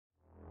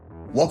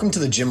Welcome to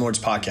the Gym Lords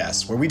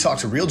Podcast, where we talk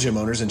to real gym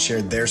owners and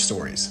share their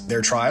stories,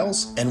 their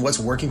trials, and what's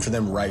working for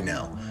them right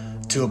now.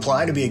 To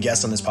apply to be a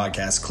guest on this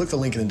podcast, click the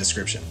link in the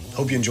description.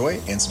 Hope you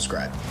enjoy and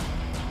subscribe.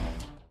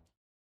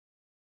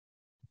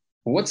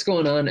 What's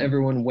going on,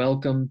 everyone?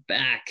 Welcome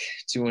back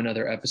to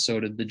another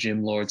episode of the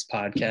Gym Lords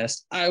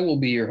Podcast. I will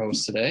be your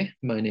host today.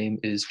 My name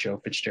is Joe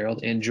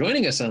Fitzgerald, and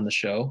joining us on the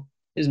show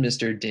is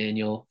Mr.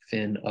 Daniel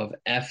Finn of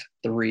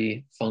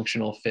F3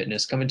 Functional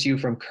Fitness, coming to you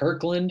from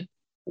Kirkland,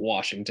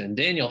 Washington.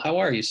 Daniel, how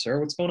are you, sir?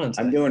 What's going on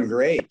today? I'm doing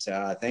great.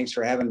 Thanks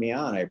for having me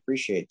on. I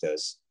appreciate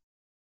this.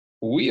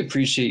 We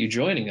appreciate you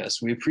joining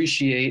us. We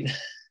appreciate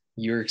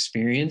your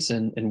experience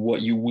and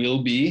what you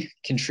will be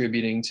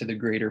contributing to the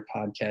greater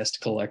podcast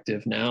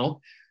collective.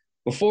 Now,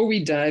 before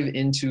we dive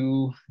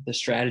into the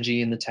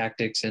strategy and the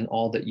tactics and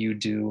all that you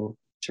do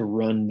to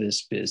run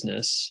this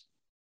business,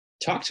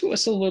 talk to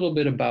us a little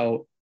bit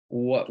about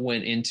what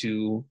went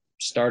into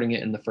starting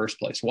it in the first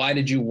place. Why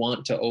did you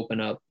want to open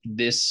up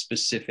this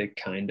specific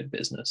kind of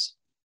business?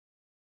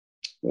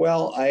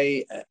 Well,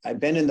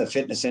 I've been in the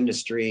fitness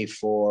industry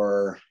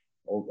for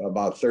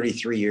about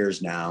 33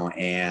 years now,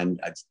 and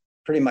I've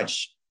pretty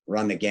much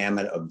run the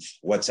gamut of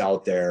what's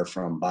out there,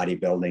 from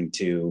bodybuilding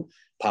to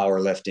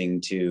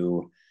powerlifting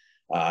to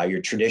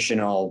your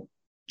traditional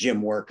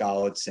gym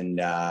workouts and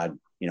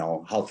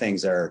how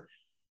things are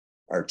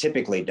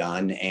typically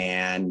done.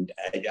 And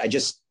I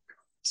just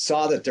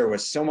saw that there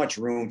was so much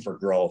room for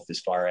growth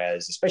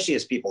especially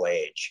as people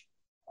age.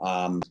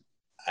 I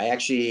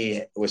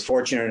actually was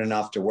fortunate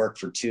enough to work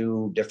for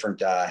two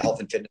different health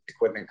and fitness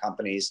equipment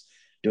companies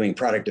doing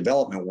product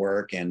development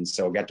work. And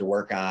so got to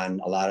work on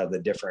a lot of the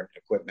different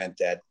equipment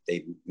that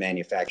they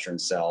manufacture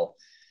and sell.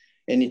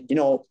 And,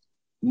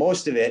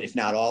 most of it, if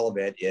not all of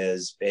it,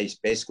 is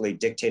basically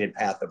dictated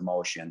path of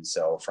motion.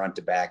 So front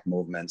to back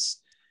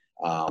movements,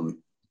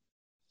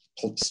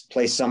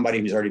 place somebody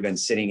who's already been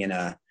sitting in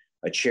a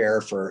chair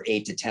for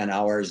 8 to 10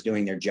 hours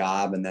doing their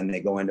job, and then they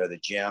go into the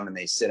gym and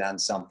they sit on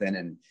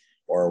something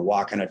or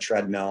walk on a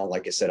treadmill.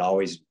 Like I said,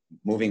 always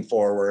moving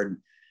forward.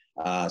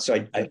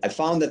 So I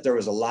found that there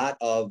was a lot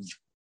of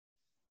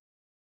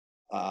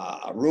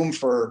room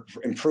for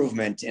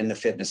improvement in the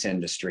fitness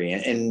industry.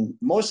 And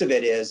most of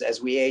it is,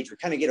 as we age, we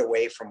kind of get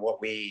away from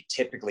what we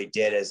typically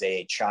did as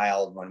a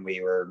child when we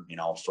were,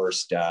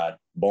 first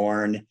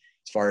born,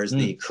 as far as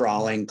the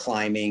crawling,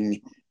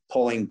 climbing,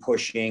 pulling,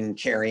 pushing,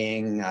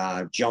 carrying,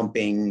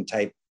 jumping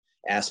type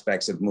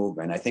aspects of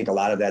movement. I think a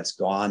lot of that's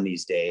gone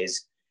these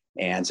days.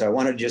 And so I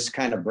want to just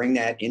kind of bring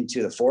that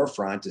into the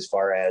forefront as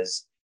far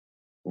as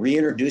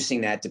reintroducing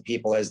that to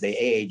people as they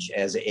age,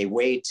 as a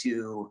way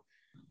to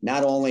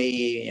not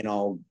only,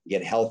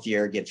 get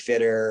healthier, get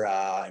fitter,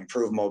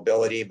 improve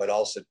mobility, but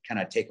also kind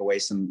of take away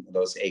some of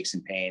those aches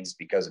and pains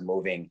because of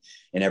moving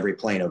in every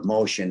plane of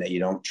motion that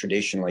you don't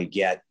traditionally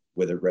get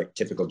with a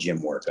typical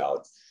gym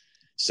workout.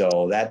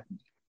 So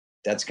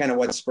that's kind of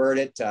what spurred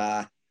it.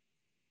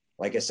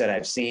 Like I said,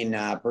 I've seen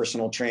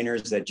personal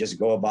trainers that just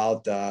go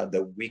about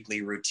the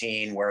weekly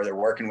routine where they're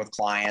working with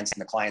clients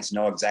and the clients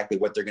know exactly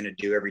what they're going to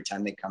do every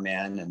time they come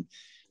in. And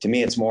to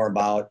me, it's more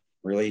about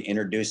really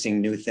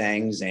introducing new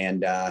things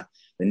and the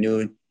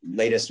new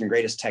latest and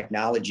greatest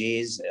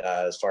technologies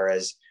as far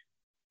as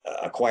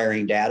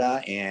acquiring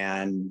data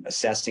and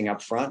assessing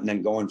up front and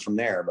then going from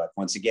there. But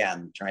once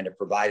again, trying to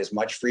provide as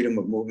much freedom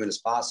of movement as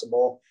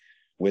possible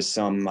with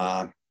some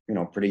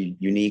pretty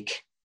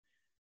unique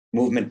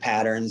movement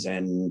patterns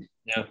and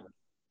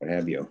what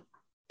have you.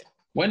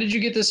 When did you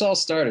get this all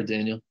started,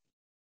 Daniel?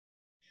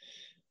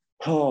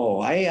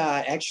 I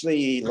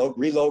actually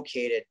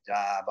relocated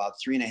about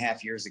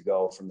 3.5 years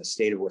ago from the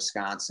state of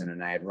Wisconsin,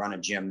 and I had run a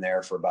gym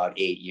there for about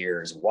 8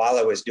 years while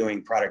I was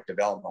doing product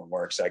development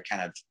work. So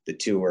the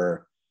two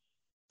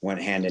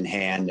went hand in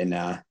hand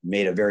and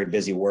made a very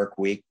busy work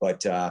week.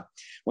 But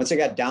once I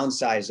got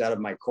downsized out of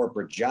my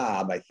corporate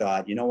job, I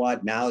thought, you know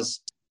what,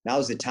 now's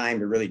the time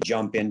to really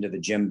jump into the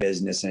gym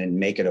business and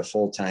make it a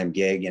full-time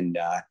gig and,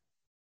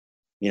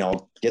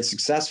 get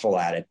successful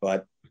at it.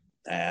 But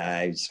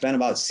I spent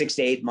about 6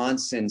 to 8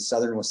 months in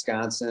southern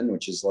Wisconsin,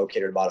 which is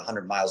located about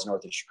 100 miles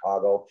north of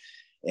Chicago,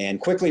 and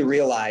quickly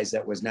realized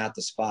that was not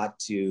the spot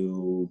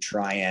to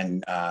try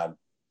and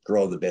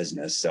grow the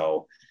business.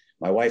 So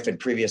my wife had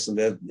previously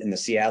lived in the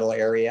Seattle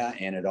area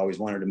and had always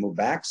wanted to move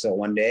back. So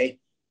one day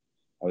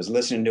I was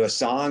listening to a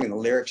song and the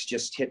lyrics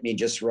just hit me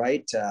just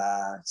right.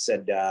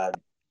 Said,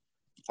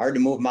 hard to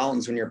move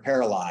mountains when you're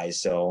paralyzed.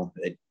 So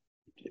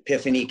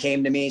epiphany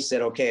came to me,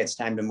 said, okay, it's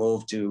time to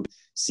move to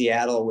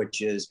Seattle,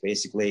 which is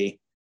basically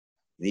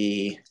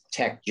the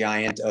tech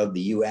giant of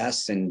the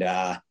US and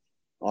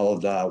all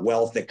of the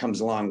wealth that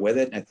comes along with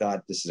it. And I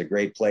thought this is a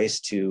great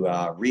place to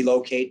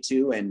relocate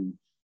to and,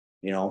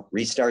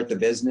 restart the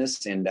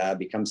business and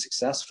become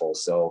successful.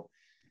 So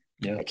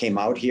I came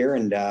out here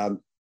and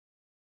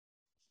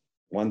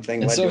one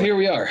thing. And so here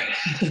we are.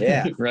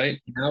 Yeah.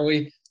 Right. Now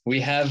we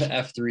have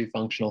F3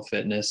 Functional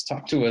Fitness.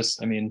 Talk to us.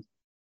 I mean,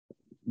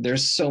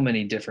 there's so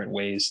many different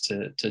ways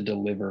to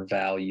deliver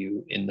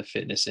value in the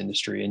fitness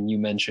industry. And you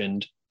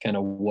mentioned kind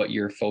of what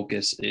your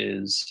focus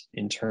is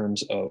in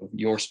terms of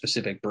your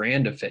specific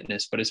brand of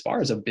fitness. But as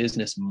far as a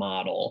business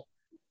model,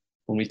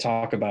 when we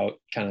talk about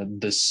kind of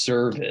the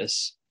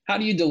service, how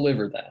do you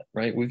deliver that,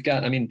 right? We've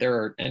got, I mean, there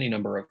are any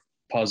number of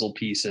puzzle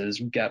pieces.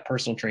 We've got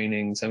personal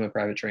training,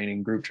 semi-private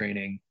training, group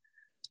training,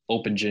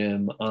 open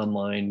gym,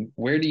 online.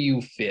 Where do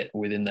you fit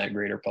within that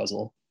greater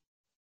puzzle?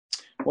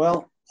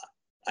 Well,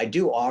 I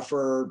do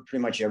offer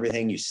pretty much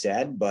everything you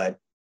said, but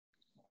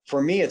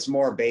for me, it's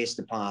more based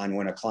upon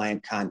when a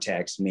client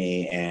contacts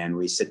me and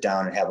we sit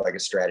down and have like a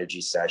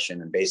strategy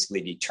session and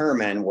basically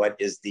determine what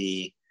is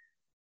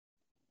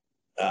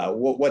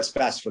what's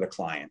best for the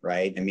client,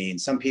 right? I mean,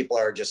 some people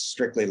are just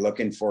strictly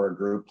looking for a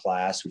group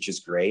class, which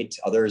is great.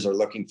 Others are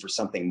looking for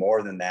something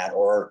more than that,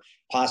 or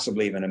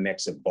possibly even a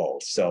mix of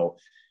both. So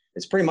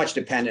it's pretty much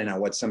dependent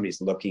on what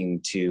somebody's looking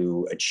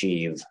to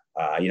achieve,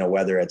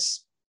 whether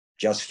it's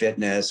just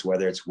fitness,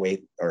 whether it's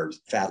weight or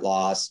fat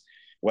loss,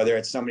 whether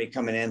it's somebody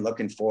coming in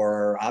looking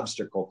for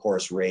obstacle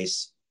course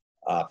race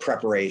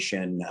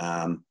preparation.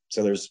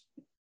 So there's,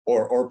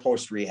 or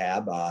post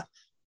rehab.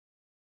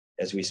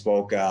 As we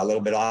spoke a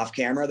little bit off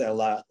camera, that a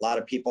lot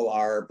of people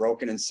are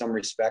broken in some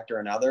respect or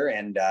another.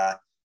 And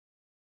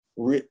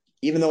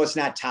even though it's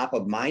not top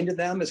of mind to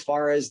them as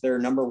far as their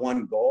number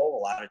one goal,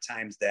 a lot of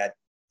times that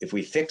if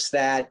we fix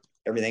that,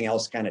 everything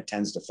else kind of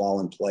tends to fall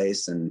in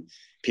place and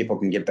people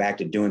can get back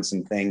to doing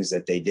some things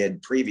that they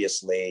did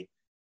previously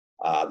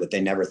that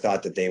they never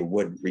thought that they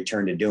would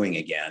return to doing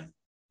again.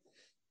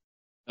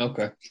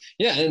 Okay.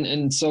 Yeah.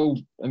 And so,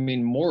 I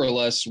mean, more or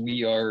less,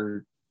 we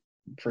are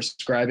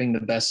prescribing the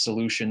best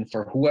solution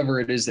for whoever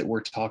it is that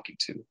we're talking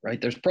to,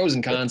 right? There's pros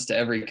and cons to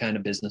every kind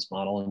of business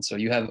model. And so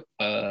you have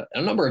a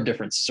number of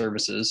different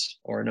services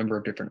or a number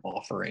of different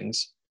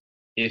offerings,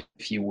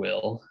 if you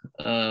will,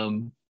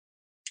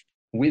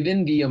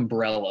 within the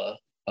umbrella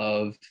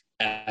of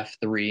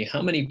F3.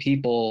 How many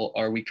people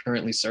are we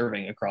currently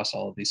serving across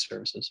all of these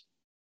services?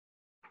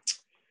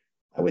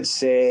 I would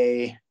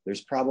say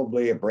there's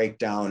probably a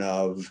breakdown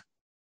of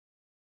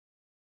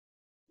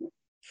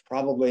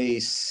probably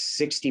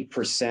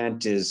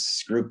 60%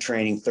 is group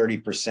training,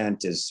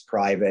 30% is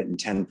private, and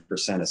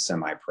 10% is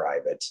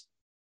semi-private.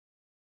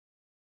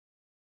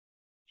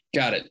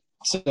 Got it.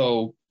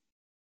 So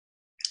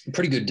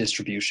pretty good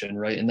distribution,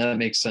 right? And that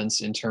makes sense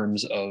in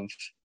terms of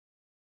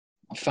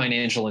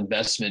financial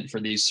investment for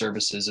these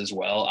services as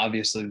well.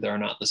 Obviously, they're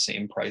not the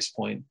same price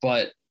point,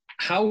 but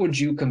how would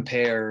you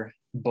compare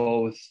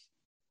both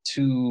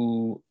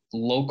to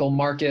local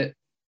market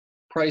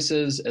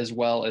prices as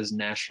well as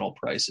national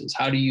prices?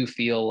 How do you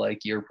feel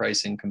like your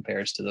pricing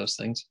compares to those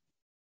things?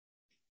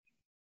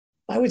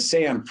 I would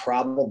say I'm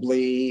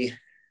probably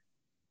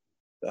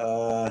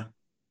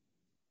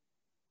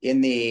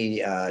in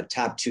the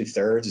top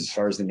 2/3 as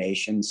far as the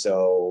nation.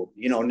 So,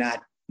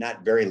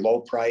 not very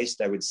low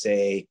priced. I would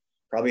say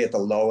probably at the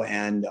low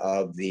end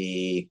of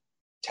the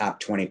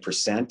top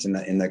 20%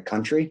 in the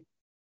country.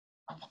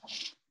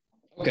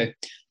 Okay.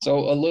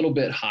 So a little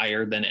bit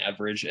higher than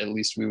average, at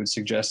least we would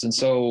suggest. And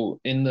so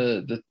in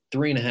the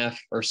 3.5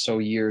 or so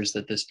years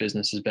that this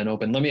business has been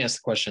open, let me ask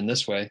the question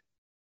this way.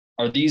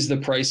 Are these the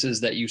prices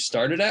that you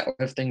started at, or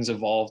have things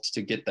evolved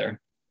to get there?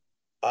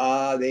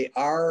 They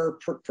are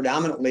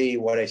predominantly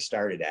what I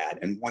started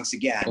at. And once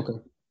again, okay.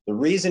 The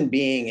reason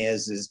being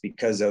is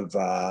because of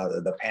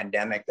the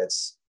pandemic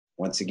that's,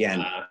 once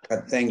again,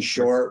 cut things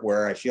short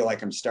where I feel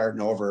like I'm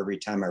starting over every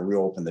time I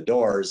reopen the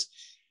doors.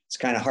 It's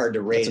kind of hard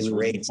to raise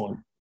rates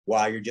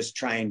while you're just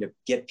trying to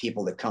get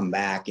people to come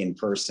back in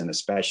person,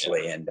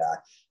 especially. Yeah. And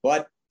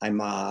but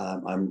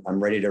I'm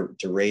ready to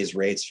raise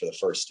rates for the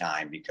first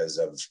time because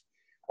of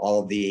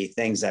all of the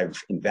things I've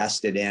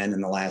invested in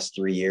the last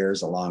 3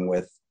 years, along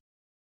with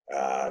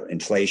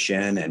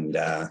inflation and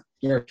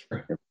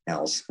everything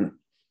else.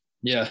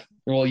 Yeah.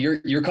 Well,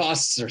 your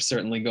costs are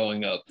certainly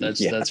going up.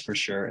 That's for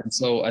sure. And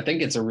so I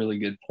think it's a really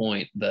good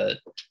point that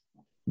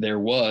there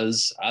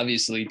was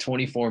obviously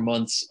 24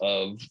 months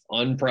of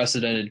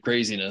unprecedented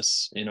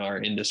craziness in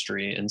our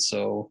industry. And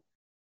so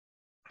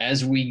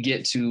as we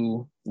get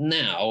to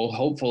now,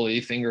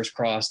 hopefully, fingers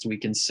crossed, we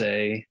can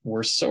say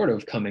we're sort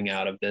of coming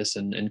out of this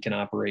and can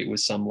operate with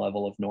some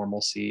level of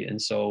normalcy. And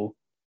so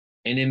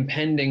an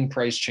impending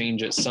price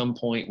change at some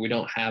point, we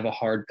don't have a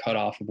hard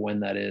cutoff of when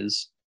that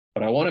is.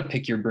 But I want to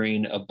pick your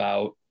brain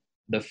about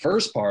the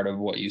first part of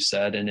what you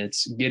said, and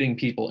it's getting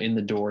people in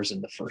the doors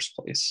in the first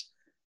place,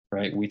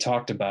 right? We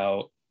talked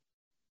about,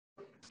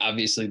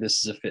 obviously, this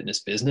is a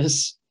fitness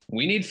business.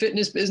 We need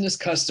fitness business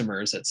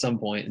customers at some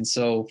point. And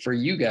so for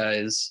you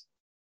guys,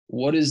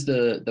 what does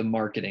the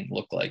marketing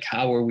look like?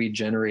 How are we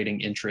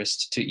generating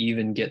interest to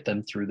even get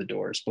them through the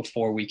doors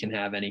before we can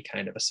have any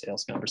kind of a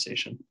sales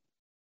conversation?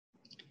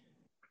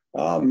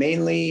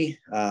 Mainly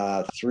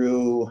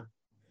through,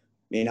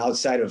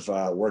 outside of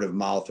word of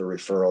mouth or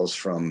referrals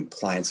from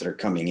clients that are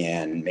coming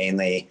in,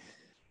 mainly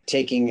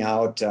taking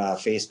out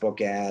Facebook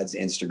ads,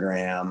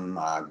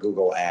 Instagram,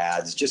 Google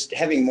ads, just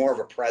having more of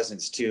a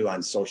presence too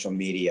on social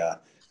media,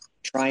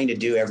 trying to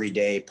do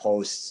everyday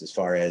posts as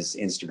far as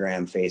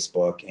Instagram,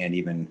 Facebook, and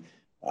even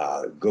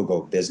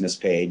Google business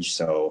page.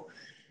 So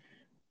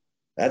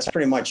That's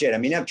pretty much it. I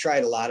mean, I've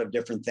tried a lot of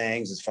different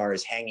things as far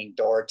as hanging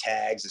door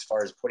tags, as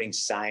far as putting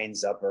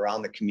signs up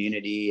around the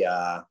community,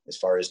 as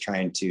far as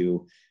trying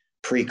to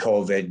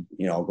pre-COVID,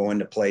 go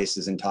into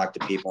places and talk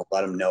to people,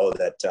 let them know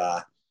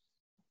that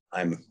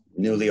I'm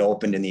newly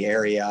opened in the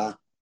area.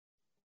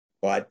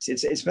 But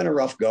it's been a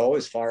rough go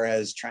as far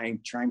as trying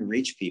to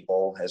reach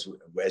people.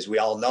 As we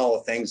all know,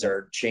 things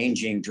are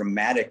changing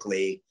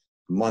dramatically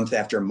month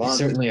after month.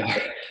 They certainly are.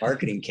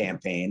 Marketing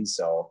campaigns.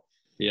 So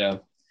yeah,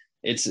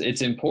 it's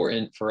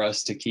important for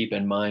us to keep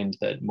in mind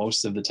that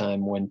most of the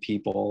time when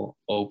people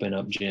open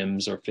up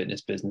gyms or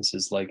fitness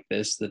businesses like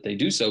this, that they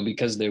do so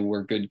because they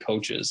were good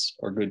coaches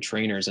or good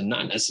trainers, and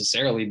not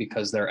necessarily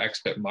because they're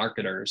expert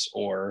marketers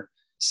or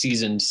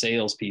seasoned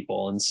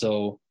salespeople. And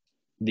so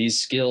these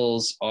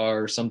skills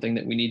are something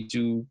that we need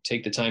to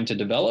take the time to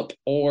develop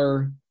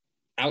or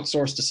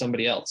outsource to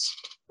somebody else,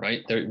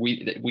 right?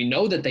 We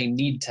know that they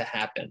need to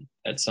happen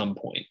at some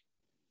point.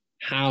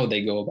 How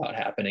they go about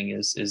happening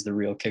is the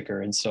real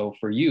kicker. And so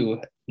for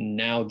you,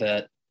 now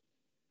that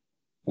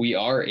we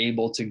are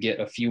able to get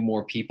a few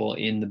more people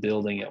in the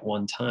building at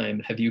one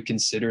time, have you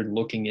considered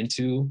looking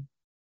into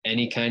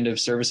any kind of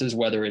services,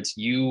 whether it's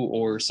you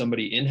or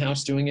somebody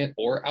in-house doing it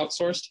or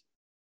outsourced?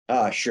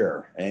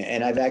 Sure.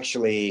 And I've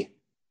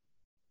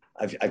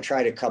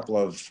tried a couple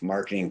of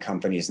marketing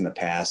companies in the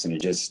past, and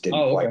it just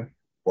didn't quite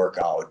work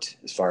out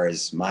as far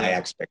as my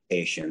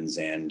expectations.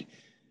 And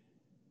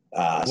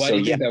why do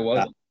you think that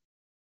was?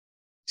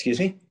 Excuse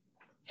me?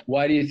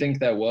 Why do you think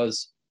that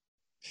was?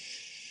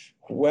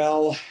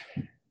 Well,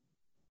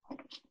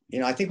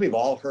 I think we've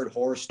all heard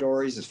horror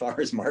stories as far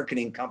as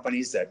marketing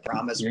companies that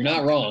promise. You're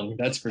not wrong.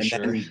 That's for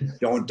sure.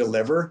 Don't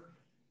deliver.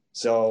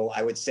 So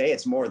I would say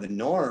it's more the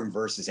norm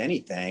versus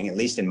anything, at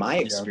least in my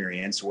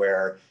experience,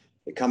 where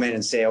they come in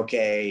and say,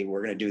 okay,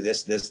 we're going to do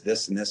this,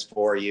 and this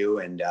for you.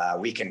 And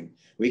we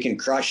can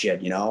crush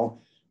it.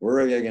 We're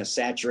really going to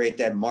saturate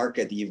that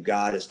market that you've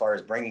got as far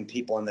as bringing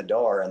people in the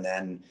door. And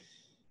then,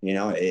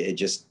 it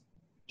just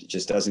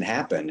doesn't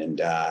happen.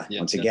 And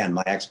once again,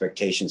 my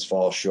expectations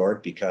fall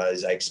short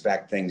because I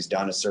expect things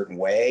done a certain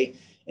way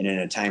and in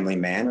a timely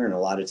manner. And a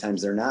lot of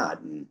times they're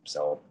not. And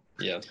so,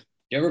 yeah.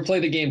 You ever play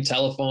the game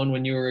telephone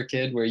when you were a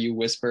kid where you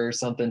whisper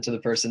something to the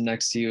person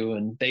next to you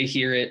and they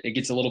hear it, it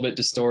gets a little bit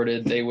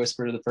distorted. They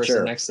whisper to the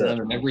person next to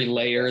them, and every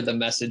layer, the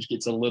message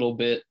gets a little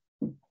bit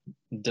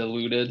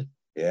diluted.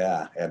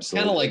 Yeah,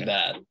 absolutely. Kind of like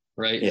that,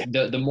 right? Yeah.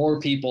 The more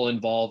people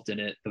involved in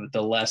it,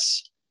 the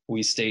less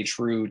we stay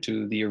true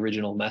to the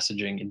original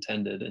messaging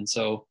intended. And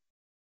so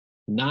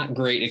not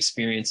great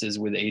experiences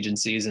with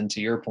agencies. And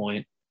to your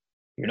point,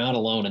 you're not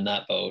alone in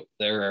that boat.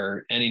 There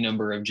are any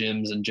number of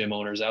gyms and gym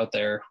owners out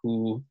there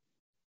who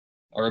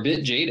are a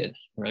bit jaded,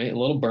 right? A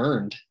little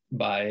burned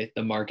by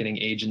the marketing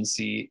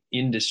agency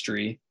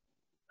industry.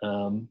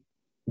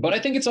 But I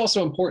think it's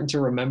also important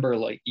to remember,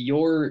 like,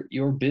 your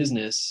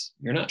business,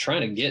 you're not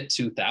trying to get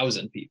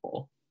 2,000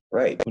 people.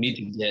 Right. We need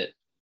to get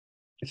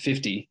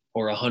 50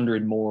 or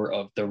 100 more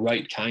of the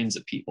right kinds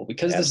of people,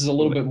 because this is a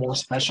little bit more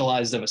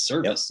specialized of a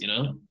service,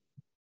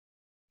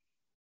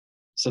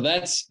 So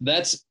that's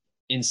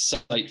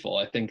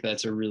insightful. I think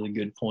that's a really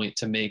good point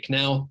to make.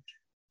 Now,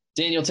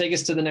 Daniel, take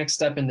us to the next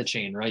step in the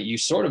chain, right? You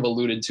sort of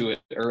alluded to it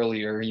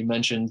earlier. You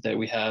mentioned that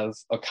we have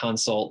a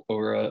consult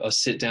or a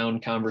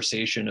sit-down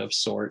conversation of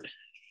sort.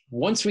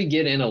 Once we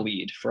get in a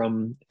lead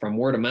from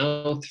word of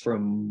mouth,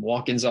 from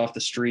walk-ins off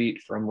the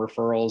street, from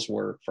referrals,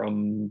 or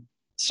from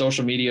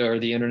social media or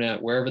the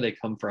internet, wherever they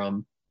come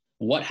from,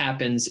 what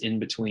happens in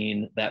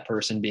between that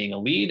person being a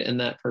lead and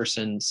that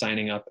person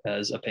signing up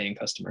as a paying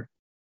customer?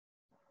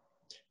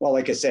 Well,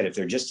 like I said, if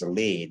they're just a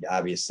lead,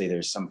 obviously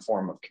there's some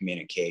form of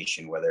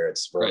communication, whether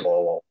it's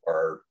verbal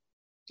or,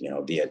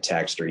 via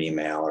text or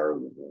email, or,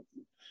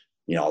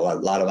 a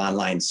lot of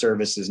online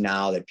services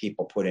now that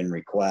people put in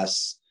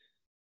requests,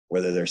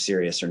 whether they're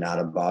serious or not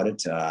about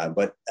it.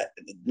 But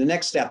the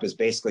next step is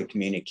basically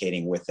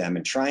communicating with them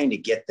and trying to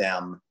get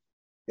them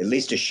at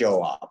least to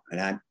show up.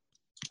 And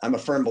I'm a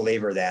firm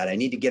believer that I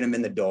need to get them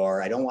in the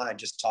door. I don't want to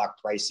just talk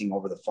pricing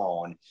over the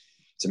phone.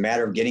 It's a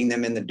matter of getting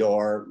them in the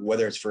door,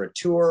 whether it's for a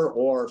tour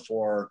or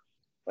for,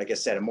 like I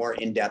said, a more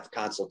in-depth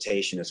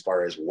consultation as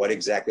far as what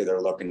exactly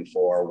they're looking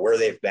for, where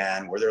they've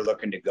been, where they're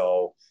looking to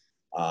go,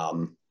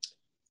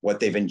 what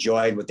they've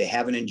enjoyed, what they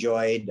haven't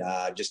enjoyed,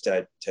 just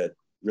to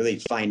really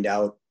find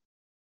out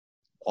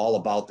all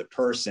about the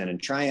person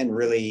and try and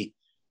really,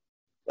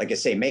 like I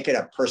say, make it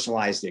a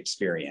personalized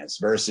experience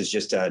versus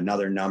just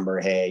another number.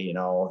 Hey,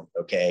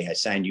 okay, I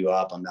signed you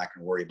up. I'm not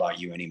going to worry about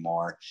you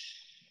anymore.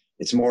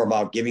 It's more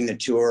about giving the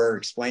tour,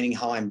 explaining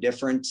how I'm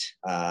different,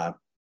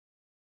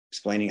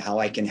 explaining how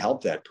I can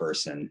help that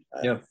person.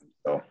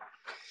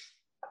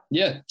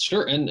 Yeah,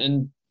 sure.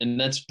 And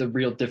that's the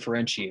real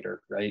differentiator,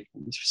 right?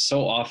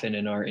 So often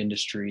in our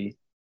industry,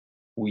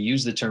 we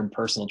use the term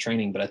personal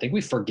training, but I think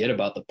we forget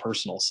about the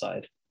personal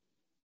side.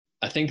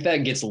 I think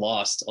that gets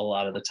lost a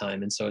lot of the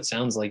time. And so it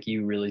sounds like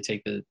you really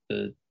take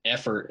the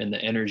effort and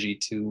the energy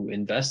to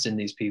invest in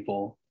these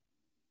people,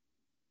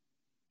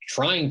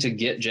 trying to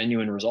get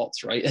genuine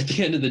results, right? At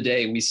the end of the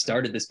day, we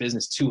started this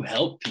business to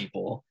help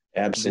people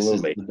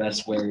Absolutely. This is the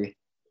best way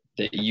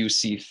that you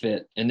see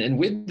fit. And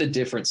with the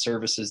different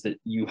services that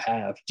you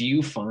have, do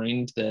you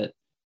find that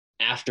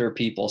after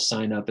people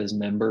sign up as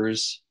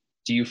members,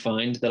 do you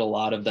find that a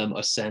lot of them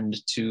ascend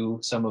to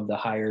some of the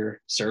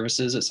higher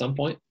services at some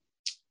point?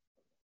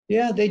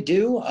 Yeah, they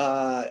do.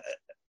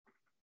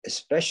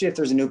 Especially if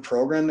there's a new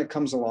program that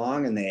comes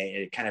along and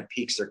it kind of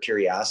piques their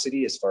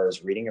curiosity as far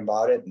as reading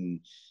about it. And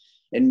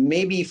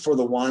maybe for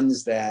the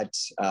ones that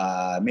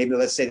maybe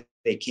let's say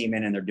they came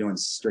in and they're doing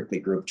strictly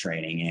group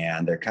training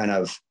and they're kind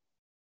of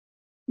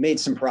made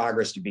some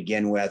progress to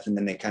begin with, and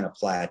then they kind of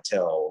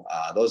plateau.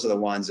 Those are the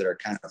ones that are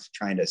kind of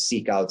trying to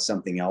seek out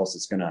something else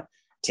that's going to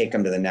take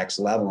them to the next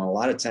level. And a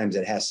lot of times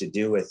it has to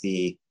do with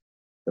the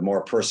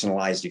more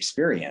personalized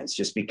experience,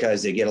 just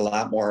because they get a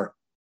lot more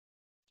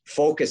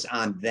focus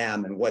on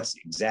them and what's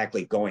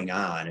exactly going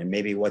on and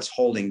maybe what's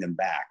holding them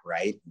back,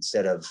 right?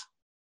 Instead of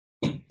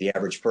the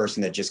average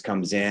person that just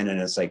comes in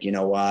and it's like, you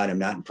know what, I'm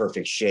not in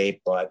perfect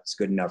shape, but it's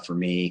good enough for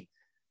me.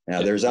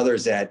 Now, there's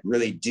others that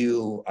really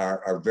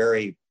are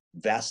very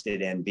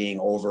vested in being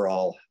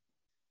overall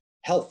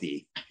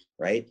healthy,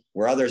 right?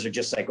 Where others are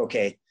just like,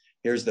 okay,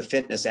 here's the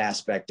fitness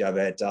aspect of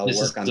it. I'll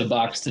work on the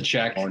box to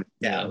check.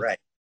 Yeah, right.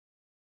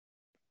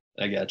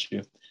 I got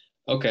you.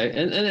 Okay.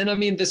 And I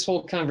mean, this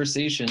whole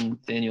conversation,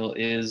 Daniel,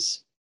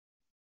 is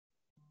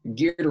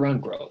geared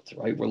around growth,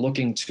 right? We're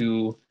looking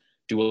to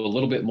do a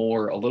little bit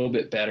more, a little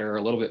bit better,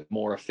 a little bit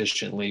more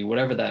efficiently,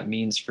 whatever that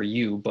means for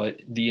you. But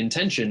the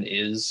intention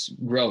is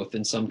growth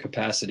in some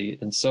capacity.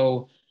 And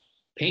so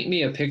paint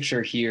me a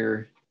picture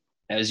here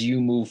as you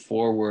move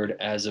forward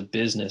as a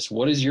business.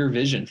 What is your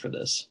vision for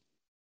this?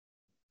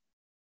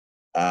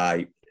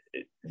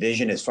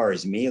 Vision as far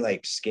as me,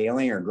 like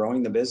scaling or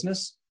growing the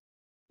business?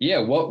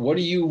 Yeah. What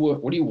do you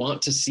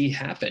want to see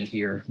happen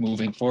here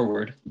moving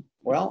forward?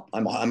 Well,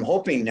 I'm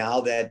hoping now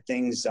that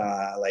things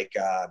like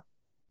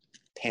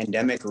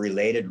pandemic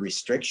related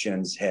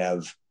restrictions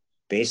have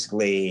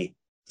basically,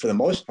 for the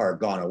most part,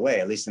 gone away,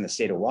 at least in the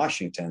state of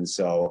Washington.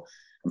 So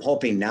I'm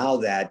hoping now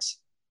that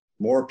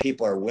more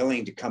people are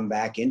willing to come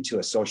back into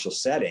a social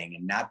setting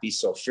and not be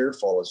so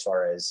fearful as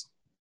far as,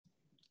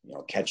 you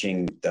know,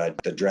 catching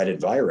the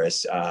dreaded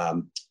virus.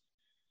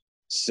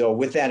 So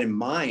with that in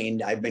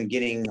mind, I've been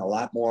getting a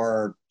lot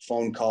more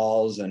phone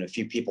calls and a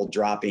few people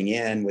dropping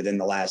in within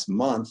the last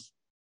month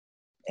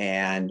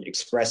and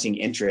expressing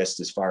interest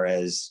as far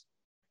as,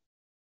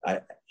 I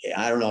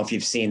don't know if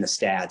you've seen the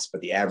stats,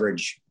 but the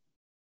average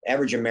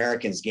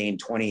Americans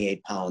gained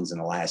 28 pounds in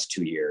the last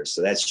 2 years.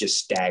 So that's just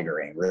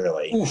staggering,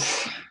 really.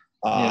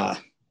 Yeah.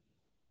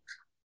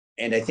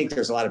 And I think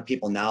there's a lot of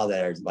people now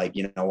that are like,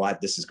 you know what,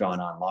 this has gone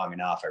on long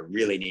enough. I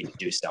really need to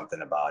do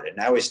something about it.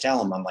 And I always tell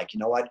them, I'm like, you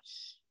know what,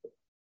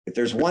 if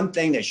there's one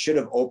thing that should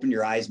have opened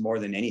your eyes more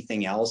than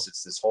anything else,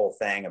 it's this whole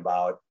thing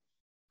about,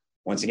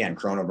 once again,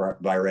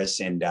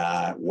 coronavirus and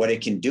what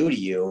it can do to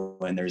you.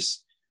 And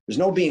there's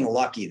no being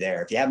lucky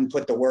there. If you haven't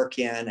put the work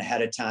in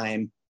ahead of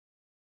time,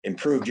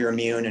 improved your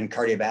immune and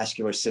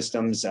cardiovascular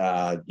systems,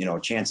 you know,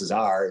 chances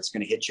are it's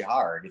going to hit you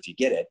hard if you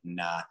get it. And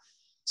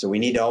so we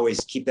need to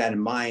always keep that in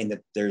mind,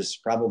 that there's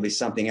probably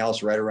something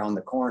else right around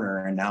the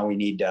corner. And now we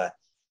need to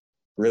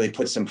really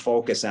put some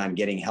focus on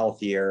getting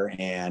healthier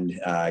and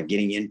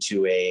getting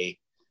into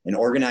an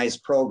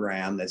organized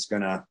program that's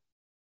going to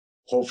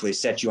hopefully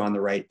set you on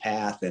the right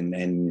path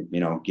and you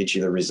know, get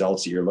you the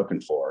results that you're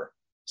looking for.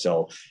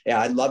 So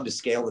yeah, I'd love to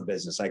scale the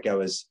business. Like I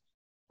was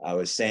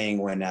saying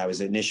when I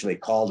was initially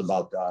called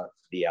about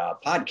the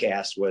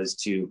podcast, was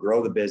to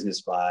grow the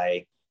business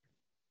by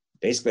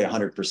basically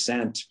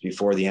 100%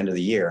 before the end of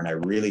the year. And I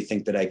really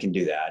think that I can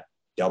do that.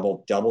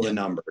 Double the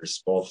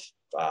numbers, both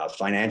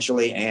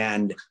financially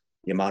and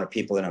the amount of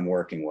people that I'm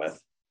working with.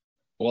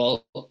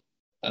 Well,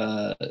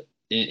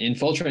 in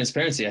full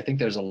transparency, I think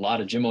there's a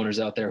lot of gym owners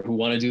out there who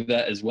want to do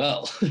that as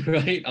well,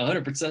 right?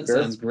 100% Sure.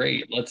 Sounds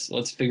great.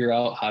 Let's figure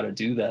out how to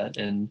do that.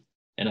 And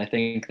I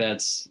think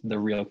that's the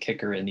real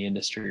kicker in the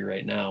industry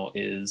right now,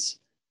 is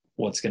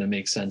what's going to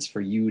make sense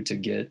for you to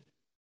get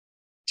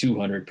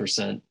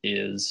 200%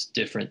 is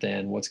different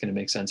than what's going to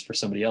make sense for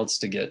somebody else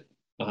to get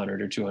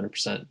 100 or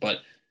 200%.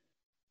 But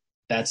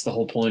that's the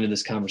whole point of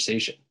this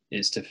conversation,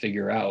 is to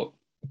figure out,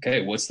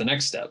 okay, what's the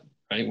next step,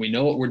 right? We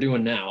know what we're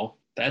doing now.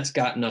 That's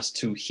gotten us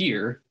to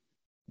here.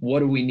 What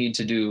do we need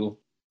to do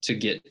to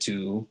get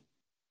to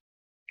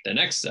the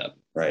next step,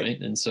 right?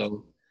 And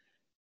so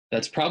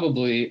that's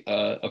probably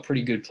a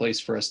pretty good place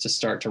for us to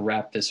start to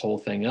wrap this whole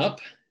thing up,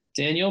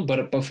 Daniel.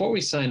 But before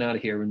we sign out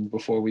of here and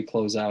before we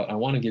close out, I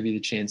want to give you the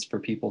chance for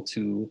people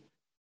to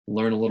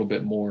learn a little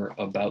bit more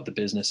about the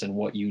business and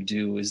what you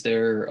do. Is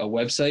there a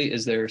website?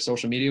 Is there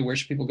social media? Where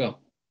should people go?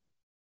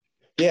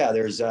 Yeah,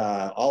 there's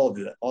all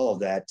of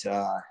that.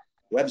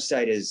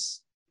 Website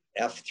is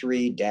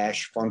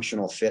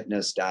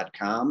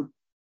f3-functionalfitness.com.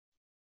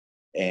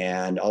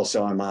 And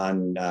also I'm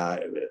on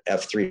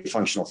F3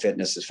 Functional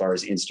Fitness as far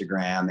as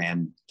Instagram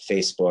and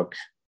Facebook.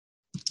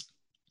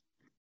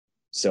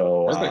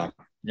 So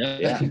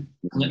yeah,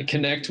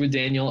 connect with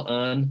Daniel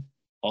on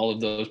all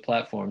of those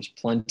platforms,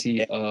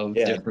 plenty of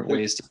different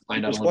ways to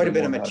find out. There's quite a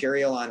bit of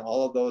material on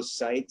all of those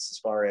sites as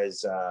far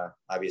as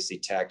obviously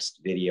text,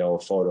 video,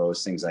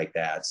 photos, things like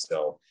that.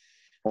 So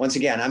once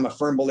again, I'm a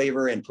firm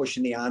believer in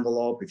pushing the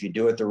envelope if you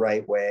do it the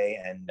right way,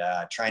 and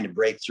trying to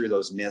break through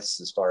those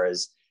myths as far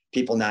as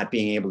people not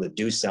being able to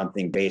do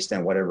something based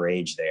on whatever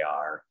age they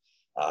are.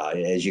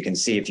 As you can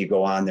see, if you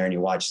go on there and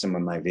you watch some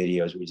of my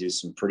videos, we do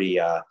some pretty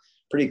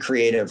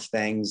creative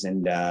things,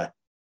 and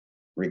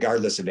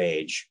regardless of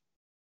age.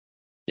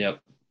 Yep.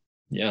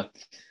 Yeah.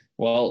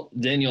 Well,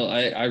 Daniel,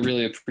 I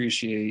really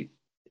appreciate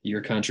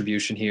your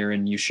contribution here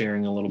and you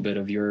sharing a little bit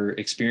of your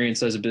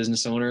experience as a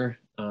business owner,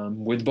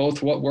 with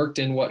both what worked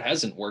and what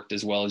hasn't worked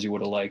as well as you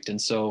would have liked. And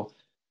so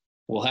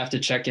we'll have to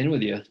check in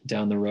with you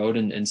down the road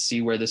and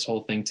see where this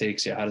whole thing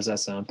takes you. How does that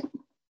sound?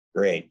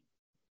 Great.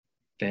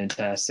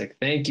 Fantastic.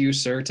 Thank you,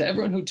 sir. To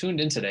everyone who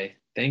tuned in today,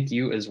 thank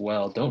you as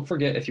well. Don't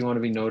forget, if you want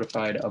to be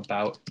notified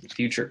about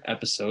future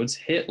episodes,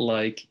 hit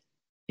like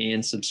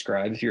and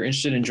subscribe. If you're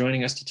interested in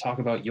joining us to talk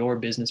about your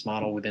business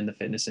model within the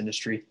fitness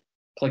industry,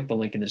 click the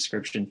link in the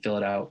description, fill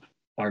it out.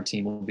 Our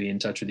team will be in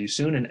touch with you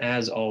soon. And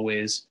as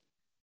always,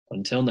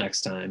 until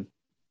next time,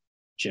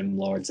 Gym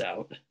Lords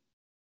out.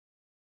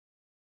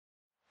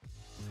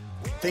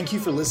 Thank you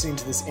for listening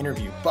to this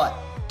interview, but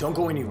don't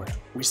go anywhere.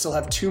 We still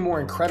have 2 more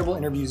incredible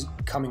interviews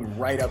coming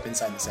right up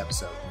inside this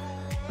episode.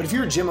 But if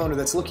you're a gym owner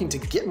that's looking to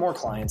get more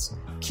clients,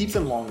 keep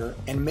them longer,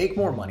 and make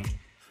more money,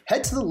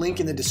 head to the link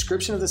in the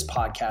description of this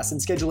podcast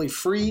and schedule a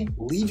free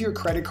leave your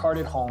credit card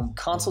at home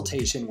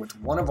consultation with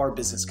one of our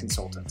business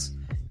consultants.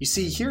 You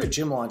see, here at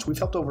Gym Launch, we've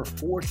helped over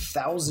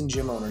 4,000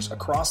 gym owners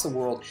across the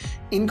world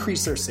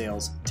increase their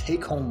sales,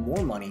 take home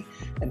more money,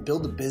 and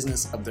build the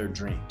business of their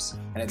dreams.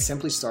 And it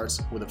simply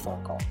starts with a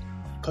phone call.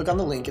 Click on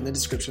the link in the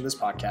description of this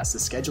podcast to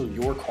schedule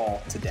your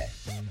call today.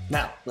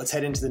 Now, let's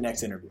head into the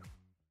next interview.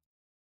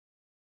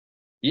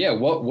 Yeah,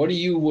 what do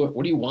you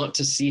want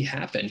to see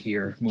happen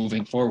here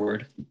moving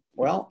forward?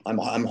 Well,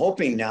 I'm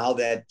hoping now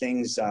that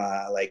things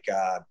like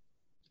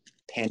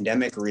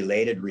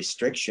pandemic-related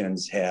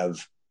restrictions have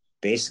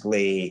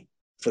basically,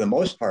 for the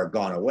most part,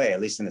 gone away,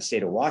 at least in the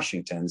state of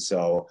Washington.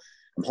 So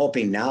I'm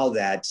hoping now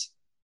that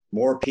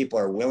more people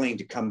are willing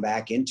to come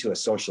back into a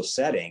social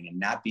setting and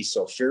not be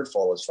so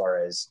fearful as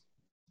far as,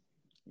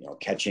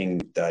 catching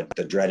the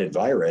dreaded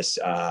virus.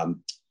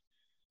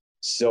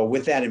 So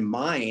with that in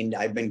mind,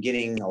 I've been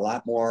getting a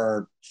lot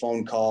more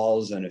phone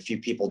calls and a few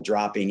people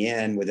dropping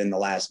in within the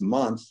last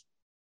month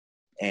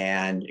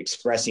and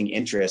expressing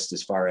interest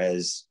as far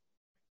as,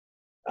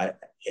 I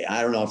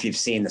don't know if you've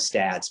seen the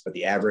stats, but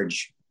the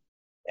average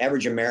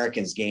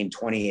Americans gained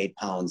 28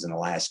 pounds in the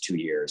last 2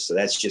 years. So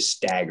that's just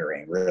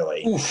staggering,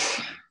 really.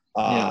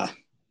 Yeah.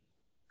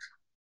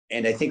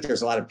 And I think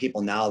there's a lot of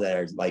people now that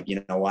are like,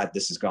 you know what,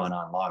 this has gone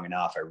on long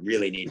enough. I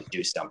really need to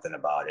do something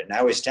about it. And I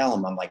always tell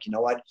them, I'm like, you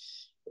know what,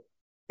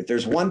 if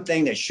there's one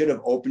thing that should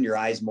have opened your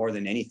eyes more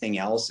than anything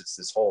else, it's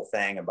this whole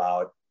thing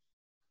about,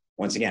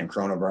 once again,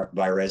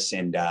 coronavirus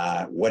and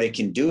what it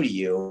can do to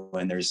you.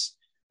 And there's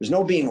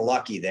no being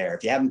lucky there.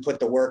 If you haven't put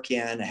the work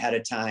in ahead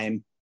of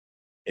time,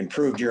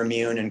 improved your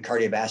immune and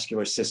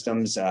cardiovascular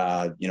systems,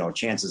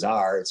 chances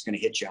are it's going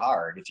to hit you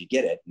hard if you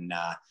get it. And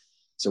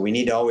so we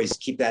need to always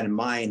keep that in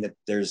mind, that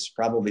there's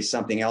probably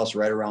something else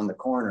right around the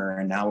corner.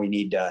 And now we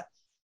need to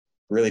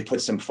really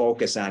put some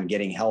focus on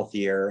getting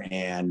healthier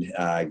and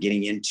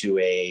getting into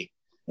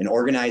an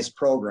organized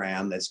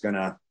program that's going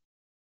to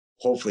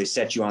hopefully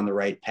set you on the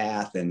right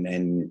path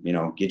and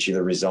get you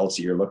the results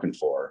that you're looking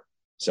for.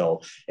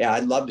 So yeah,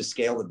 I'd love to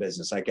scale the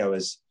business. Like I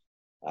was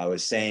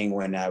saying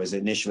when I was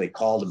initially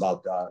called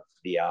about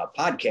the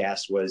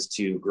podcast, was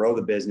to grow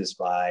the business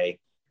by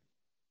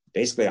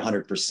basically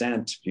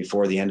 100%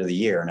 before the end of the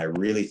year. And I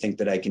really think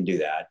that I can do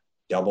that.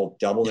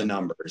 Double the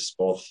numbers,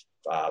 both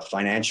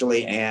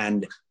financially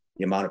and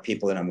the amount of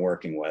people that I'm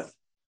working with.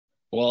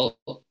 Well,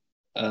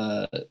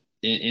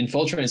 in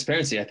full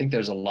transparency, I think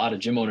there's a lot of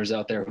gym owners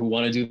out there who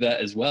want to do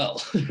that as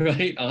well,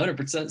 right?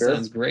 100% Sure.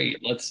 Sounds great.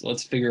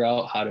 Let's figure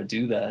out how to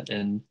do that.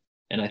 And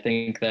I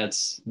think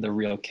that's the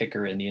real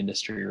kicker in the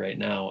industry right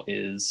now,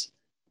 is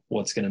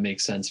what's going to make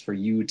sense for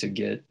you to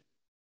get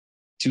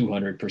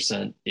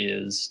 200%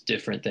 is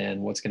different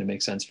than what's going to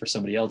make sense for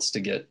somebody else to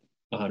get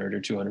 100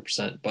 or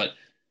 200%. But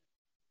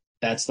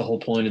that's the whole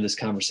point of this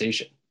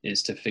conversation,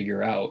 is to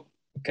figure out,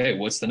 okay,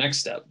 what's the next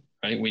step,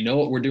 right? We know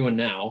what we're doing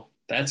now.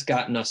 That's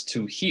gotten us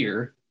to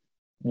here.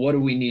 What do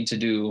we need to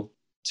do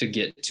to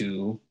get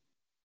to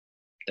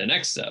the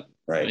next step?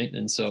 Right.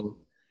 And so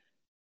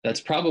that's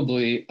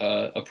probably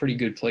a pretty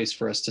good place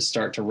for us to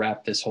start to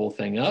wrap this whole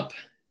thing up,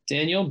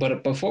 Daniel.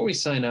 But before we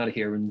sign out of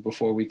here and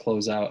before we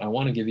close out, I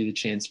want to give you the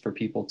chance for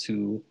people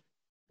to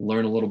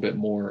learn a little bit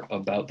more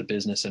about the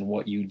business and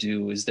what you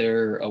do. Is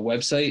there a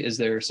website? Is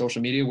there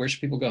social media? Where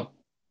should people go?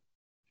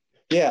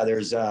 Yeah,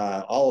 there's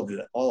all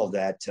of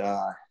that.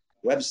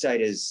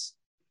 Website is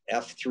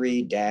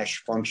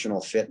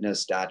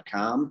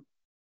f3-functionalfitness.com.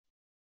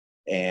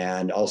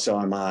 And also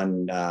I'm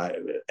on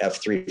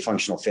F3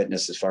 Functional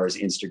Fitness as far as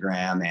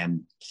Instagram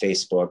and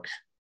Facebook.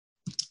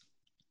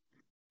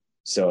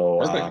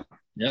 So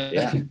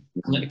Yeah.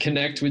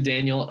 Connect with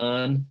Daniel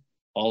on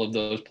all of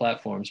those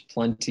platforms.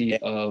 Plenty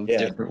of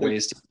different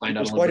ways to find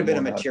out. There's quite a bit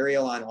of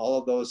material on all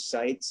of those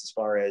sites, as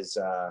far as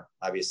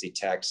obviously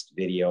text,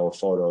 video,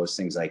 photos,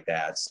 things like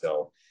that.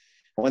 So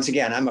once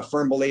again, I'm a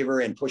firm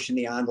believer in pushing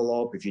the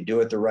envelope if you do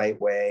it the right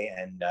way,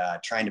 and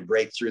trying to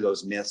break through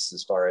those myths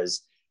as far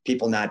as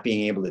people not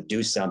being able to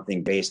do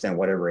something based on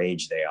whatever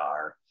age they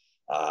are.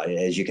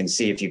 As you can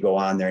see, if you go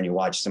on there and you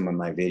watch some of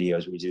my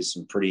videos, we do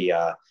some pretty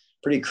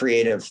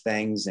creative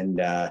things,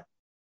 and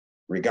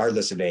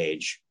regardless of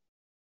age.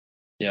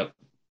 Yep.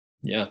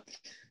 Yeah.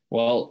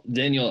 Well,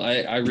 Daniel,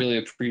 I really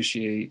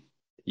appreciate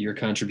your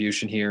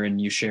contribution here and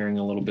you sharing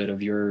a little bit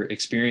of your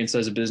experience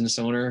as a business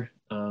owner,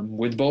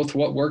 with both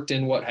what worked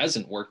and what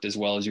hasn't worked as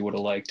well as you would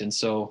have liked. And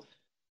so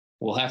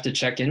we'll have to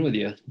check in with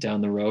you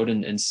down the road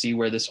and see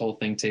where this whole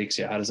thing takes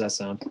you. How does that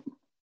sound?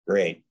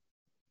 Great.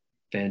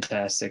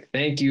 Fantastic.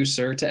 Thank you,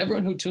 sir. To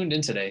everyone who tuned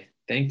in today,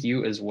 thank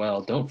you as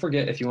well. Don't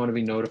forget, if you want to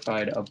be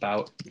notified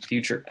about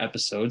future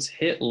episodes,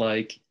 hit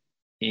like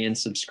and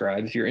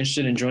subscribe. If you're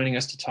interested in joining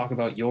us to talk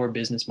about your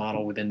business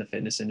model within the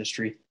fitness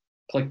industry,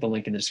 click the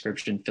link in the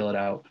description, fill it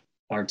out.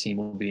 Our team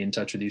will be in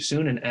touch with you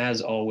soon. And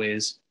as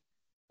always,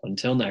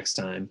 until next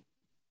time,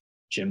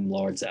 Gym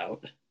Lords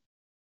out.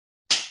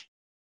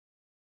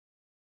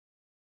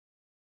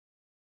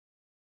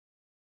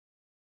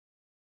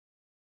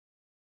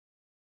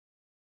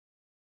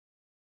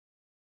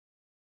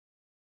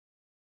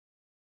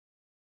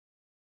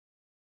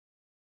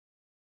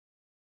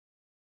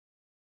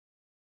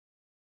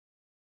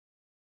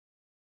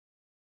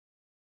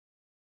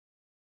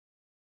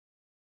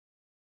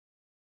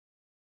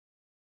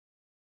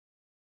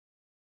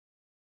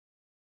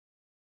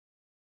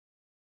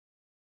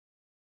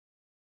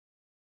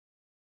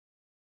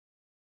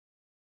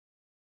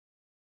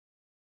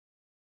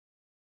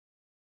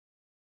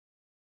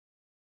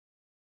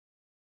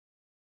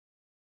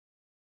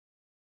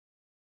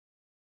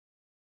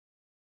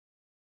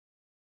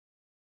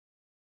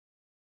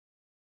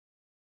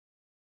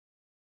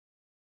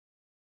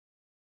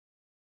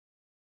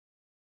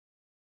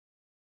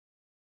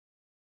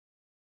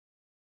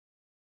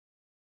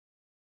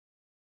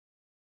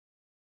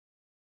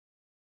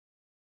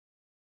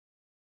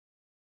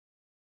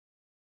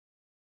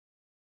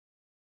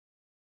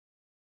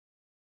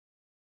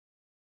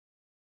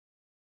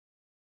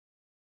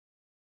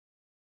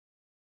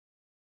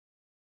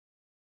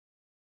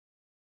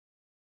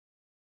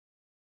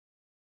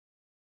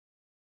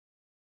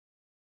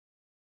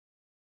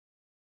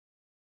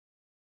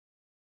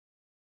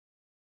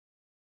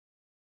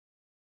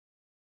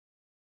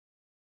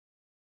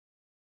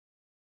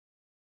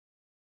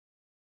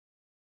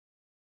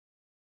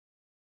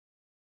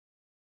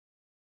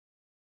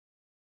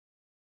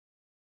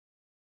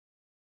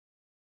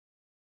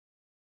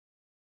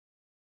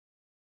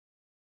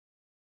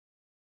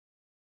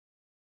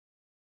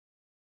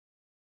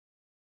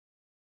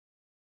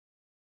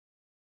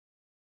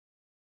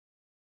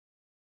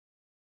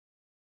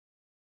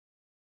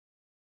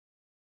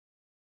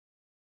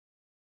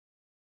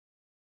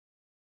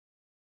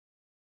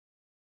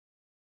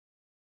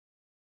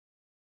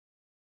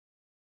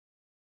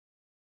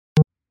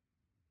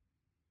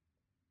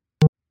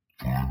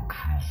 Thank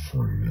you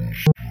for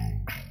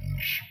listening to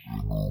this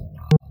interview. But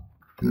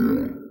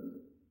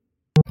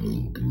don't be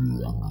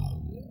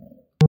anyone.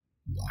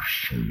 We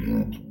still have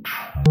two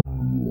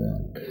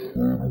incredible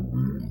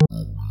interviews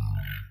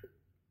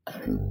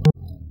coming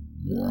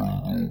right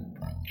up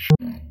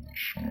inside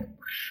this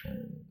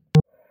episode.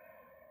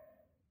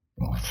 If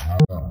you're a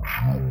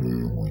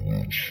gym owner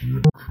that's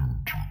looking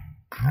to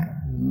get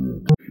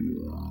more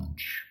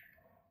clients,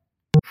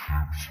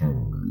 keep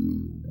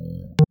them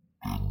loyal,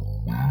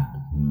 and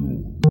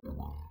make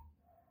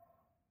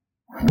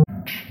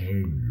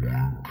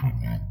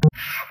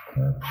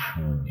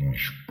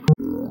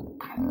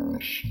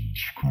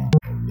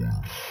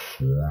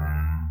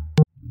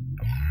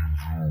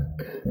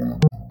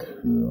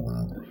more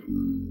money, to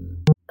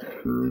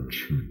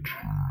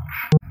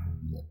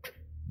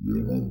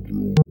link in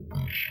the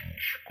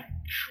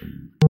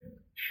description of this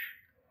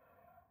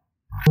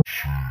podcast and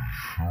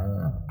schedule a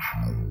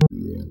free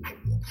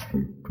video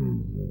pre-recorded consultation with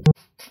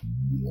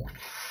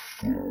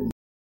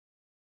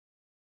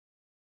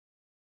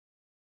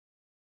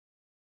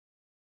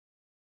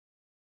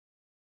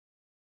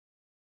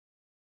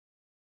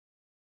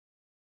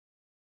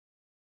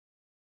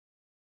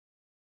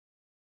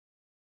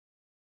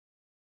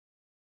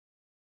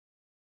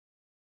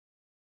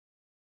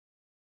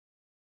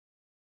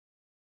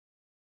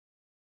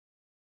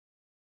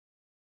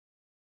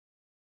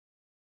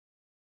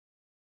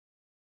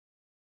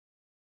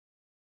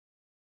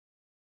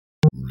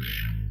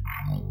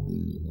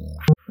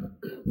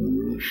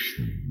one of your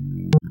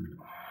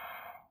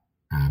business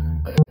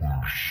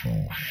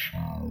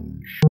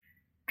consultants.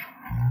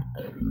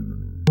 It's a huge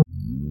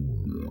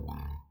reward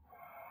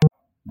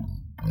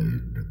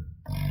with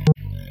a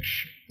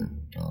gift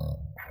of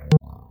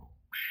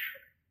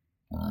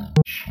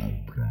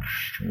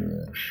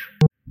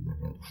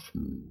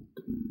 4,000.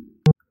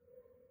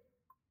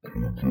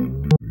 Click on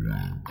the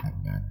link in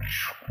the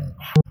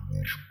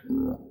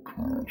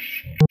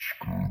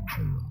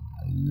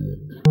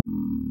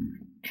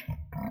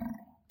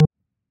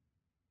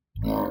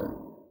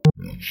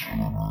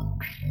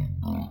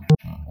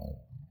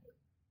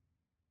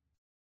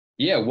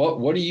Yeah,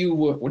 what do you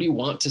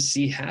want to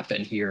see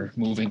happen here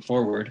moving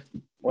forward?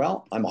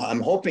 Well,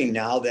 I'm hoping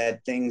now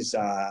that things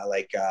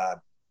like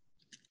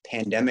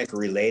pandemic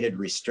related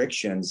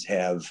restrictions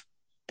have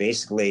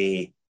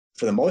basically,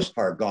 for the most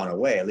part, gone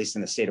away, at least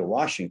in the state of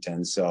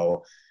Washington.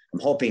 So I'm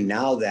hoping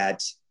now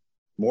that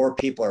more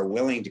people are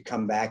willing to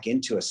come back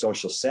into a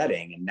social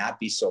setting and not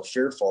be so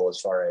fearful as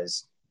far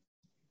as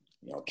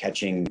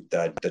catching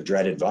the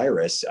dreaded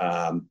virus.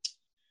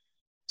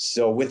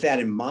 So with that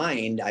in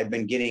mind, I've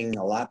been getting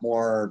a lot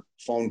more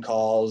phone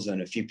calls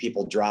and a few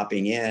people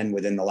dropping in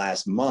within the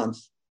last month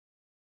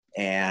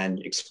and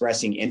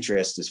expressing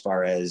interest as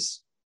far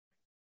as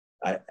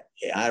I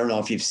don't know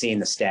if you've seen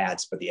the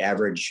stats, but the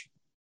average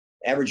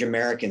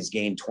Americans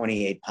gained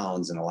 28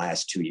 pounds in the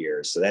last 2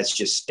 years. So that's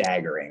just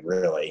staggering,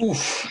 really.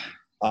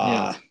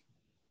 Yeah.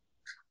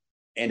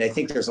 And I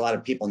think there's a lot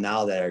of people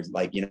now that are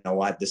like, you know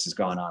what, this has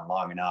gone on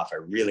long enough. I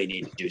really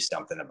need to do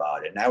something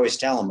about it. And I always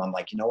tell them, I'm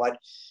like, you know what,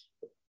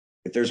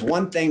 if there's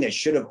one thing that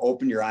should have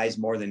opened your eyes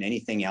more than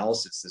anything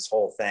else, it's this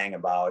whole thing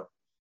about,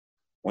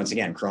 once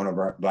again,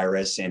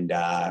 coronavirus and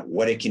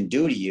what it can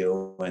do to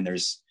you. And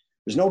there's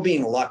no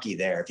being lucky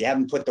there. If you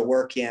haven't put the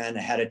work in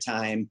ahead of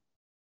time,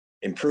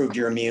 improved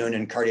your immune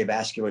and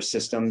cardiovascular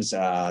systems,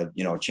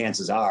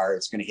 chances are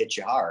it's going to hit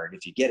you hard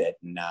if you get it.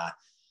 And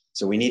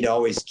so we need to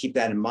always keep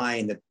that in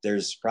mind, that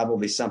there's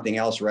probably something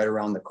else right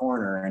around the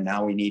corner. And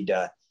now we need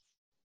to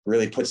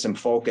really put some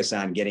focus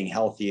on getting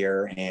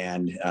healthier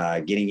and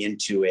getting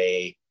into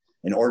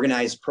an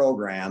organized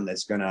program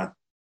that's going to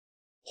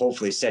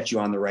hopefully set you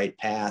on the right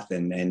path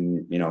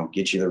and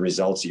get you the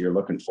results that you're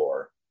looking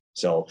for.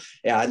 So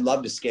yeah, I'd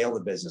love to scale the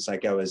business.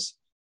 Like I was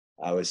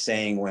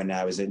saying when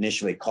I was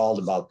initially called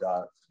about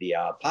the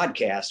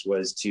podcast,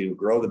 was to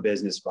grow the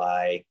business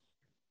by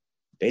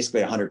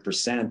basically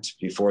 100%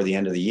 before the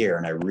end of the year.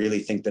 And I really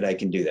think that I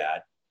can do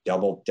that.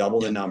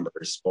 Double the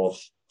numbers, both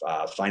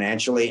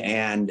financially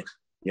and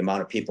the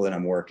amount of people that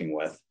I'm working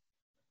with.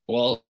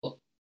 Well,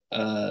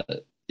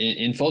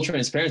 in full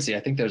transparency, I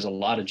think there's a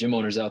lot of gym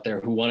owners out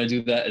there who want to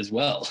do that as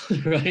well,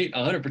 right?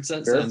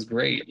 100% Sure. Sounds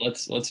great.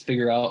 Let's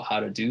figure out how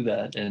to do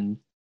that. And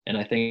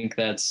I think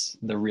that's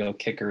the real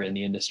kicker in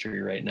the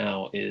industry right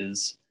now,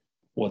 is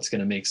what's going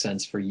to make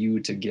sense for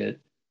you to get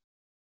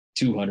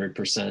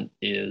 200%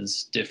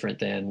 is different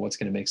than what's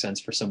going to make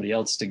sense for somebody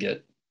else to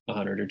get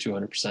 100 or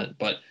 200%.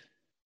 But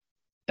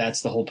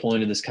that's the whole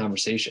point of this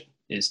conversation,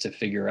 is to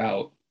figure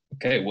out,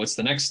 okay, what's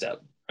the next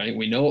step, right?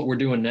 We know what we're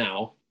doing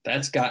now.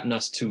 That's gotten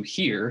us to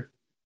here.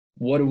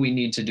 What do we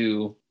need to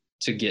do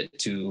to get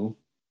to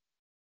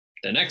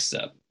the next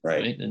step,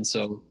 right? And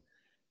so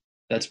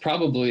that's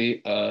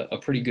probably a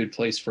pretty good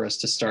place for us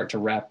to start to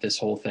wrap this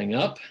whole thing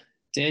up,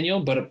 Daniel.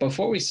 But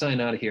before we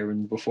sign out of here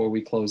and before we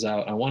close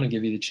out, I want to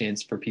give you the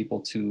chance for people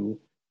to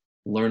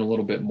learn a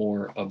little bit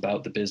more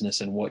about the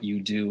business and what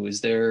you do. Is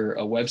there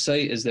a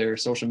website? Is there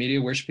social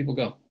media? Where should people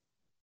go?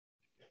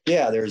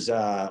 Yeah, there's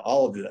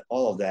all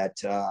of that.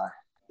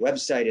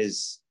 Website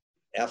is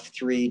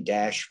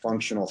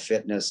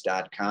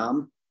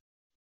f3-functionalfitness.com.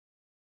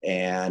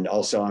 And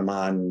also I'm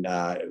on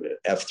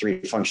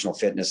F3 Functional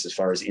Fitness as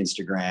far as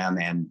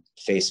Instagram and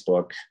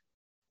Facebook.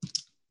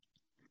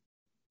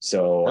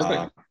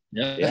 So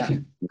yeah.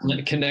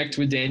 Connect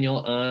with Daniel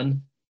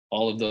on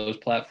all of those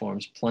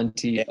platforms.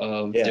 Plenty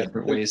of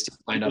different ways to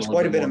find out. There's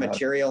quite a bit of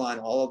material on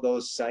all of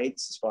those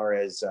sites, as far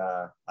as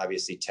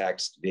obviously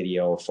text,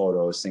 video,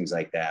 photos, things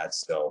like that.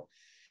 So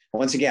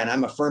once again,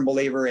 I'm a firm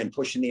believer in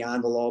pushing the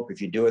envelope if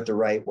you do it the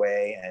right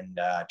way, and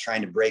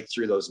trying to break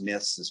through those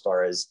myths as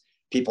far as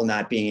people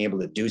not being able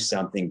to do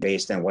something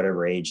based on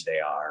whatever age they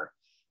are.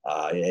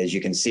 As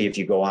you can see, if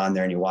you go on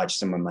there and you watch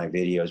some of my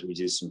videos, we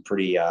do some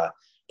pretty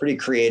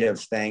creative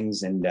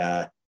things, and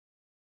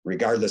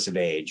regardless of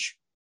age.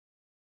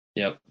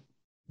 Yep.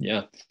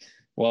 Yeah.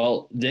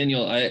 Well,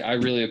 Daniel, I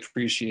really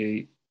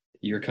appreciate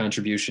your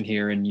contribution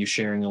here and you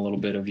sharing a little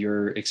bit of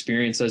your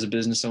experience as a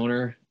business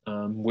owner,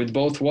 with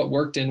both what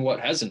worked and what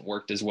hasn't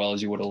worked as well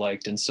as you would have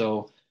liked. And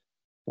so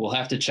we'll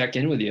have to check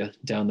in with you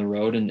down the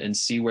road and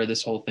see where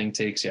this whole thing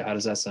takes you. How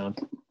does that sound?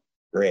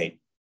 Great.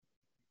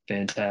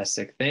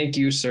 Fantastic. Thank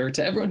you, sir.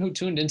 To everyone who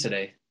tuned in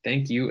today,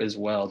 thank you as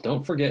well.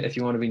 Don't forget, if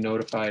you want to be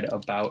notified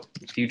about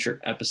future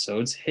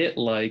episodes, hit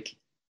like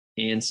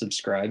and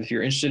subscribe. If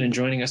you're interested in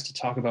joining us to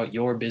talk about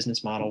your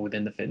business model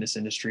within the fitness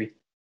industry,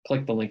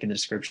 click the link in the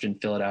description,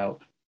 fill it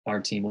out.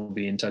 Our team will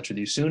be in touch with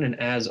you soon. And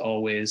as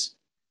always,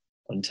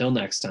 until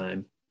next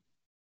time,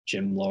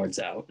 Gym Lords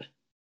out.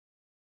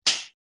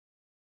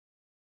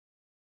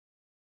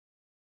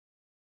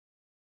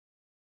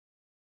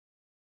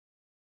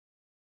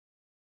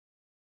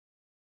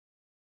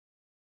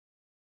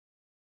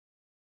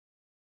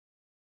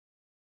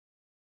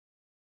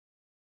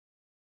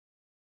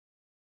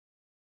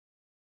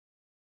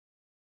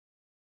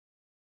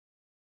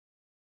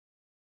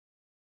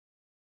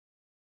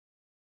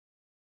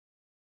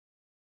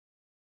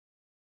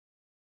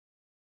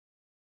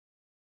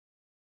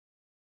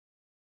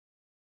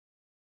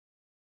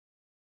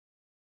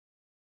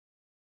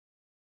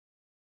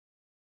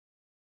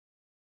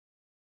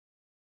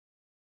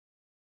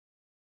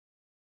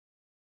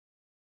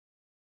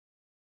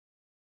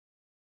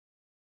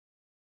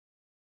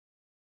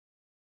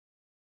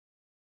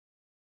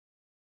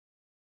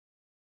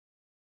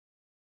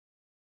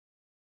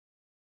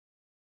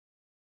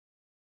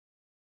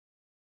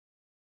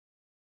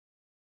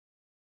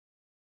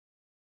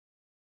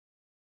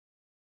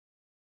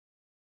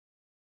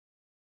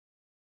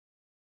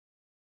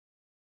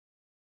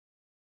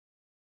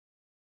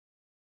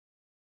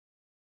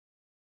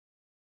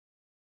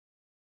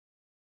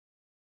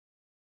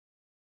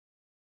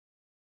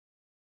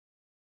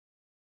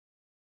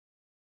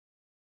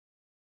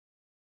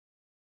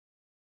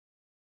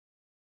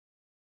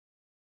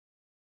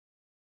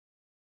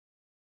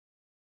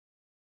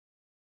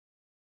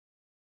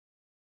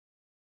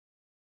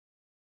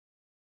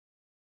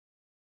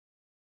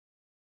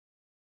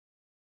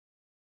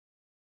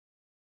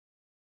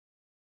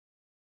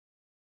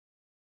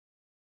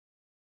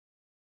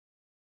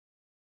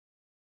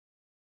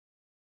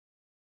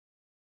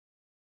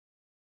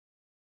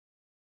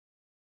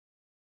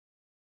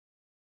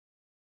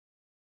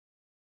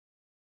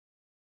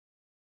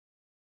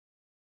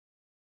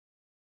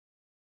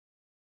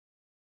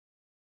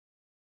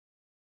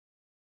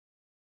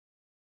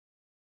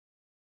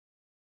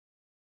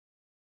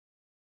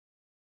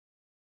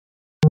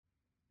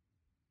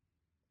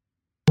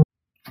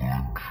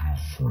 Thank you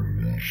for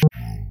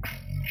listening to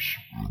this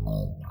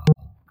interview.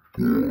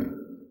 But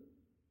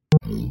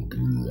don't go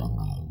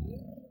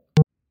anywhere.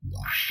 We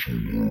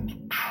still have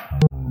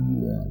 2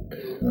 more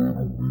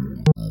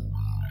incredible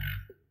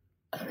interviews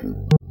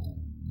coming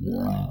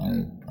right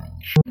up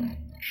inside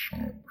this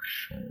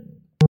episode.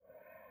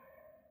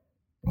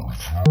 If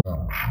you're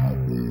a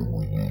gym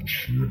owner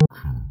that's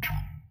looking to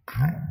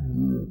get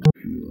more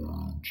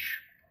clients,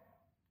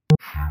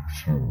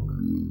 keep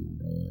them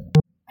loyal,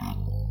 and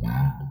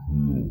make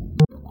more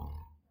money,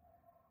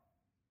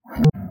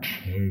 head to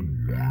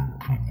the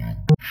link in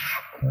the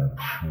description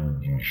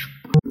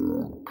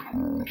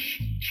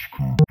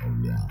of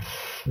this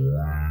podcast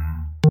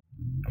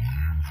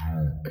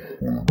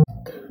and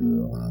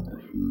schedule a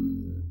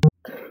free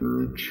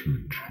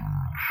consultation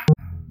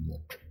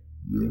with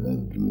one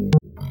of our business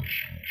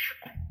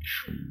consultants.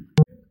 See you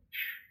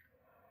George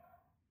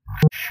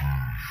with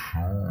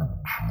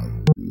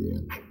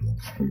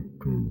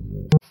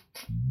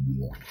a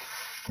goal of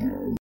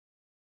 4,000.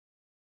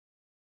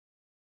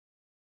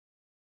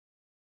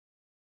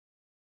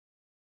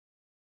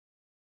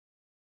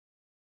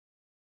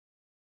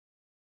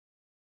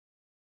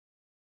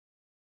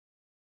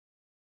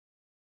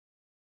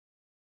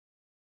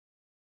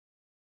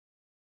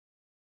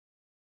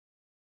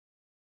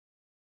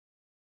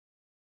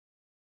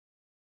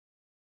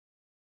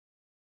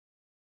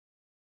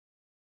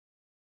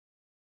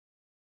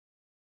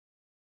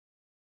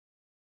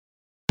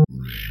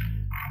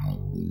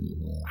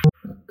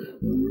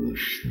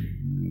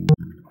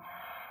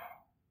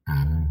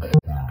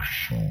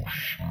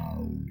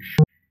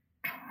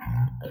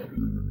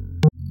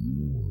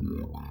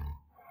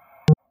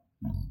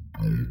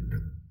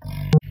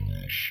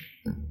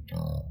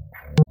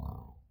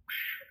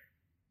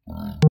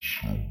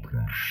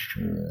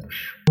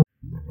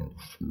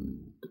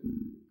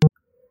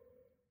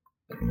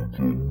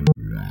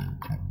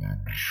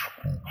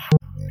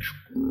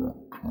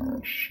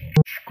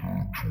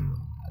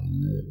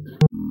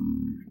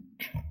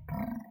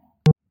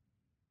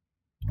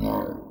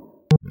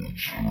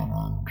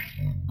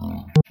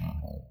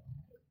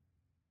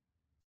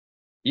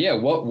 Yeah,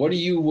 what do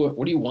you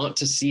want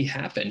to see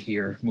happen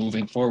here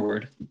moving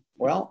forward?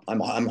 Well,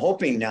 I'm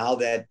hoping now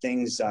that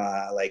things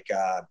like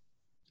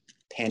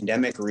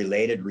pandemic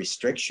related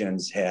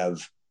restrictions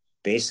have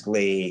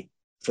basically,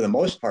 for the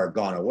most part,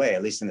 gone away,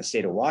 at least in the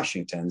state of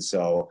Washington.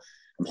 So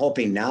I'm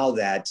hoping now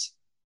that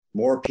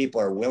more people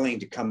are willing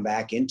to come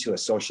back into a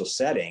social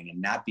setting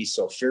and not be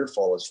so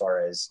fearful as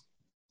far as,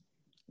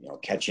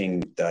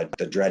 catching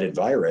the dreaded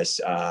virus.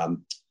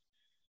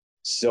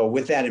 So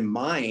with that in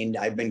mind,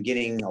 I've been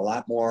getting a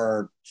lot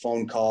more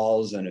phone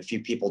calls and a few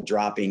people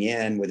dropping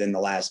in within the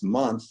last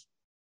month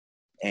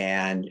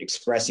and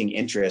expressing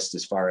interest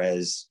as far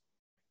as,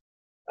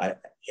 I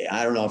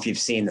don't know if you've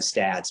seen the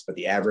stats, but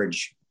the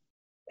average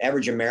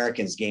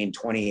Americans gained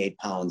 28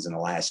 pounds in the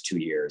last 2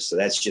 years. So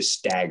that's just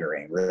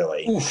staggering,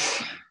 really.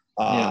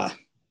 Yeah.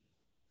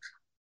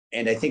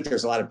 And I think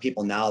there's a lot of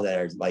people now that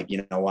are like,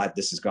 you know what,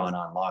 this has gone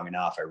on long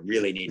enough. I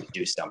really need to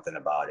do something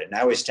about it. And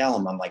I always tell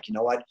them, I'm like, you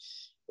know what,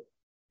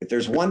 if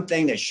there's one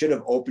thing that should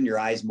have opened your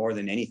eyes more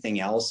than anything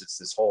else, it's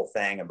this whole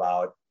thing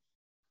about,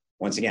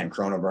 once again,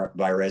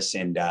 coronavirus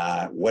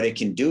and what it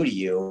can do to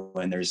you.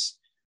 And there's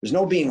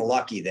no being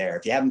lucky there.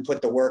 If you haven't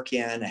put the work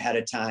in ahead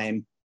of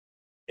time,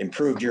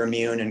 improved your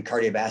immune and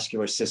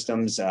cardiovascular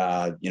systems,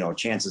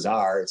 chances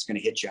are it's going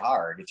to hit you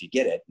hard if you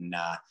get it. And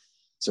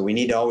so we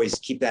need to always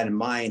keep that in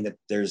mind, that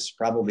there's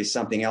probably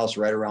something else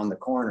right around the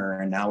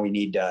corner. And now we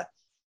need to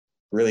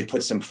really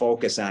put some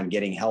focus on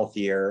getting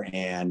healthier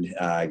and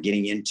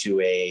getting into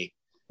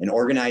an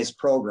organized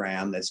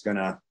program that's going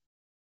to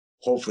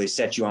hopefully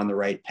set you on the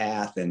right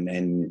path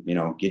and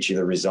get you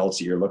the results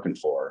that you're looking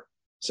for.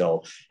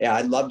 So yeah,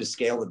 I'd love to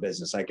scale the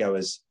business. Like I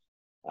was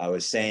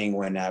saying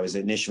when I was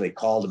initially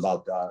called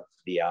about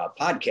the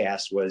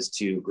podcast, was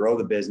to grow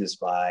the business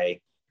by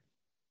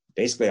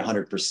basically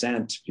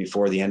 100%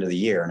 before the end of the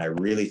year. And I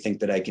really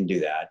think that I can do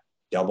that.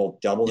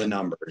 Double the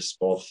numbers,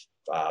 both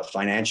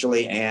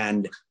financially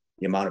and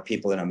the amount of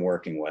people that I'm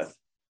working with.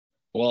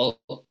 Well,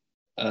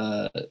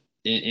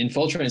 in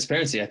full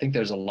transparency, I think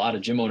there's a lot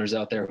of gym owners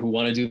out there who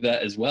want to do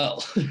that as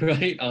well,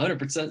 right?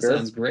 100% Sure.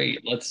 Sounds great.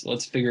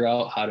 Let's figure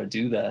out how to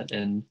do that.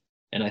 And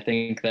I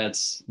think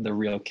that's the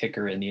real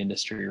kicker in the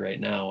industry right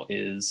now,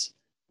 is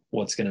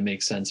what's going to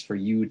make sense for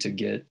you to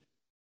get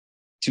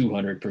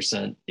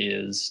 200%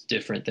 is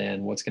different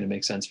than what's going to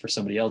make sense for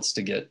somebody else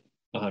to get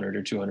 100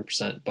 or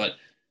 200%. But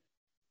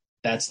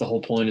that's the whole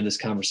point of this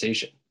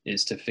conversation,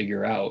 is to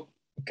figure out,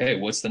 okay,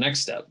 what's the next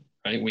step,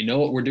 right? We know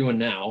what we're doing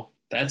now.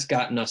 That's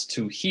gotten us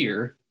to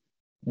here.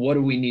 What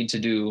do we need to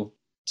do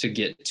to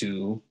get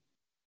to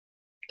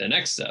the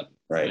next step,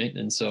 right?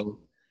 And so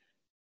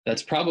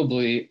that's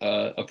probably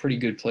a pretty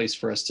good place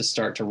for us to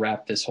start to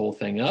wrap this whole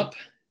thing up,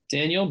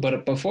 Daniel.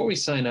 But before we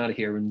sign out of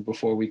here and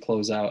before we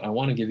close out, I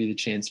want to give you the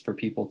chance for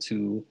people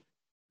to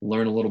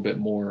learn a little bit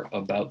more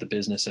about the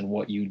business and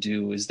what you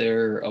do. Is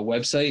there a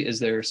website? Is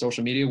there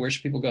social media? Where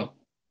should people go?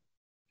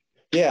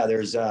 Yeah,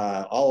 there's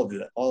all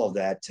of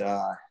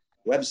that.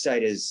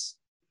 Website is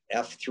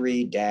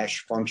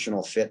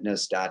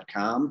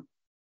f3-functionalfitness.com.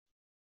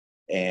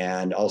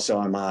 And also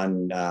I'm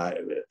on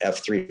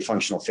F3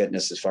 Functional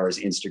Fitness as far as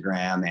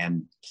Instagram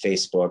and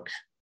Facebook.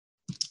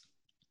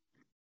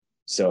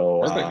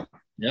 So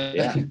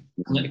yeah.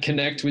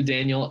 Connect with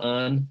Daniel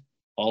on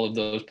all of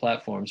those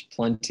platforms.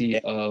 Plenty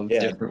of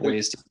different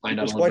ways to find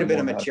out. There's quite a bit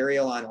of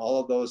material on all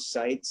of those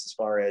sites as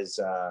far as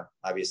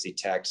obviously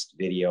text,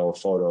 video,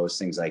 photos,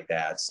 things like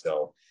that.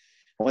 So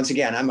once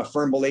again, I'm a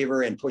firm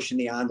believer in pushing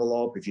the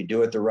envelope if you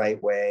do it the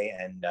right way,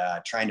 and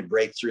trying to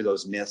break through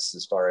those myths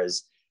as far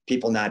as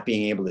people not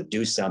being able to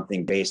do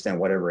something based on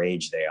whatever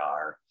age they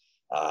are.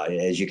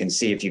 As you can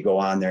see, if you go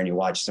on there and you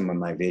watch some of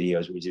my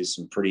videos, we do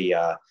some pretty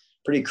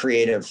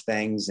creative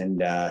things,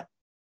 and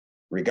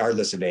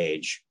regardless of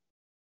age.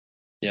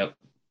 Yep.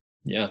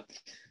 Yeah.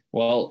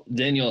 Well,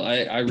 Daniel,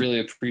 I really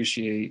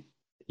appreciate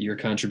your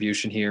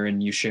contribution here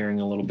and you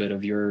sharing a little bit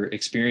of your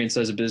experience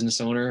as a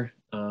business owner,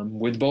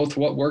 with both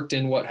what worked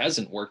and what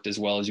hasn't worked as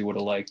well as you would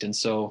have liked. And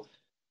so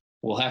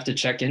we'll have to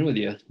check in with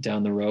you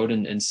down the road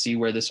and see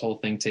where this whole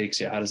thing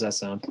takes you. How does that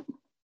sound?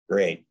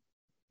 Great.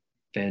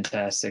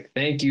 Fantastic.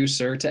 Thank you,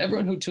 sir. To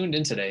everyone who tuned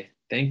in today,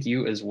 thank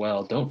you as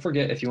well. Don't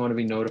forget, if you want to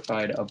be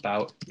notified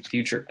about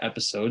future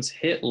episodes,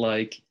 hit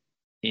like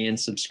and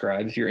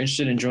subscribe. If you're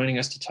interested in joining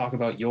us to talk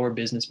about your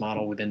business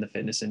model within the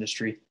fitness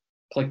industry,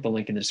 click the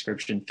link in the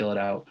description, fill it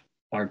out.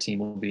 Our team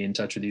will be in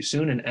touch with you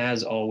soon. And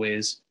as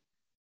always,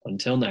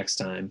 until next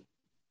time,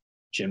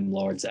 Jim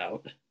Lords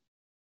out.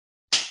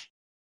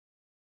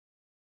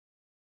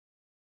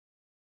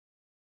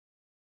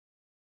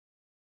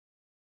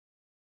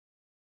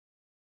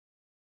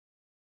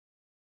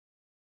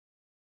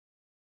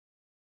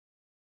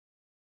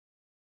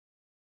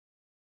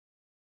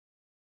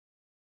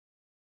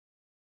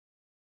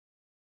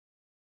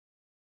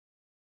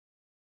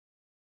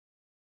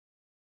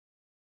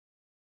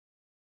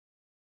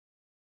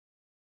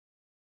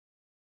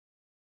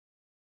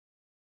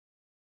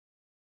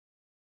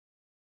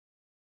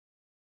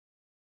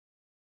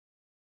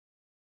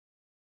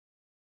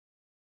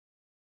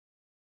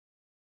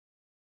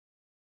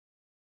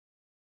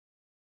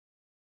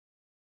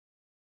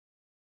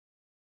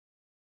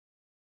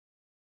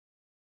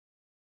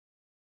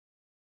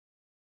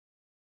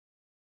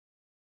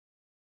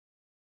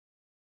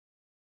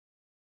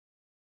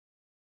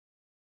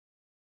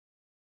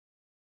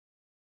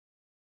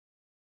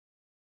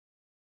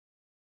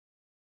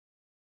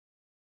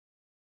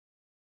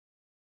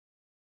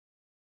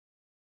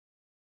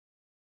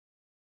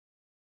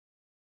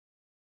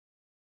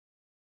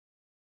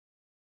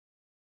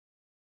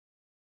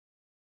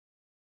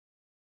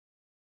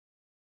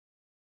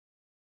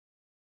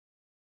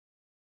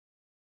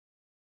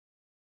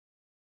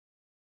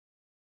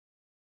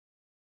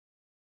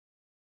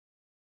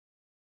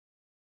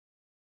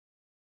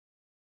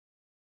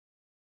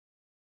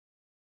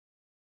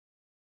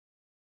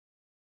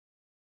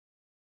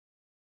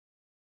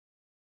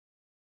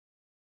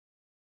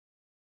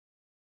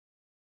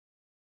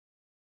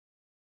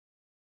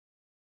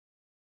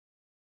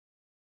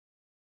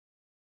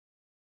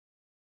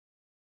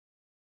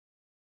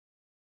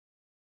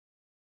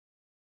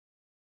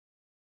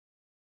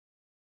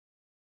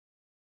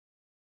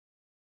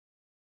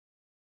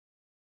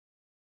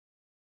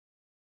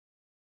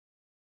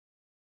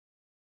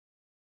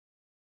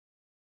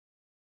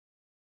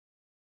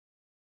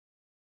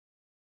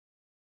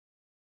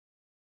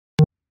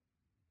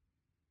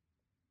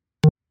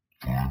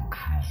 Thank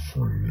you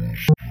for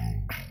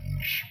listening to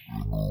this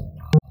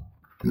interview.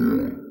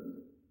 But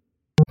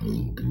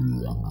don't go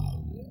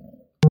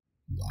anywhere.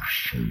 We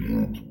still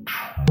have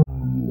 2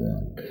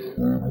 more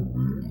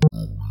incredible interviews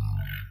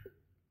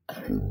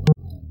coming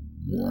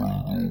right up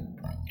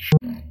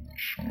inside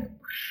this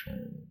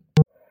episode.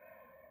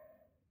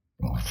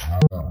 If you're a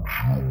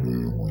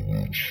gym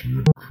owner that's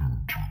looking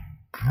to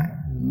get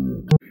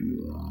more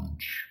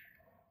clients,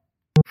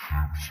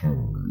 keep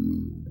them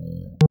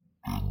loyal,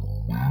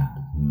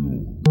 and make more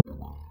money,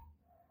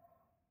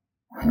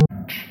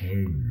 head to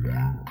the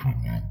link in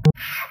the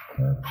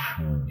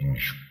description of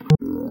this podcast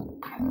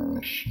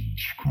and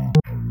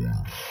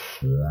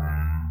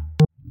schedule a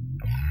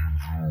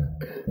free video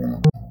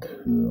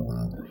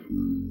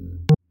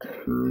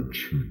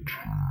consultation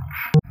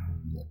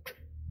with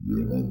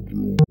one of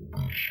your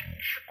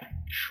business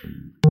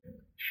consultants.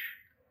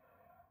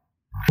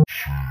 It's a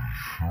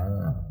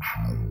huge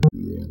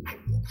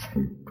reward with a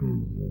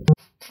goal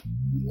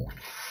of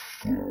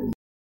 4,000.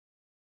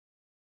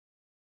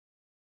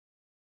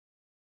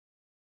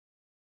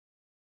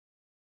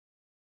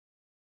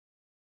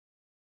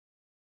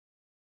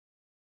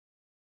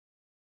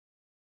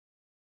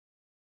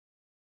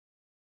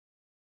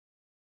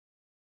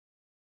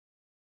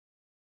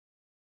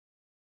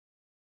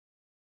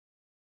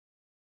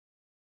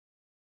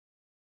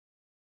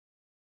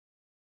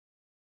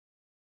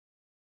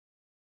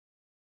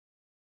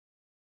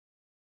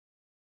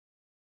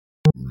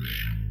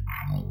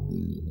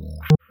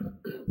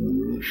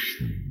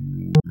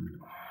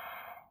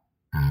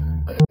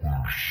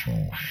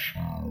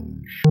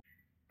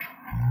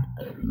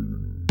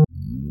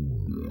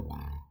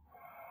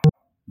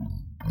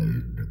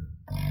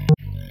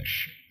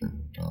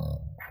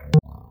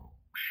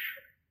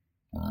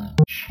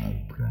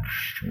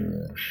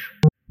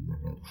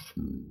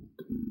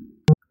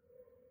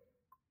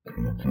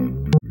 the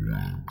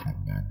link in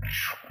the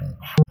description of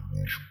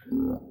this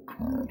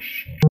podcast and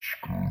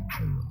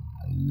schedule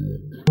your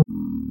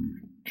call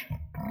today.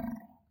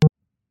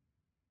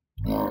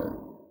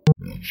 Now,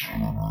 let's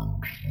head into the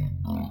next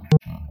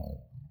interview.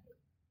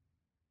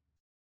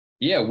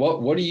 Yeah,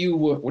 what do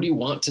you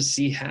want to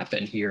see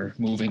happen here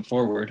moving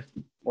forward?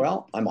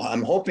 Well,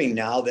 I'm hoping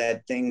now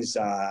that things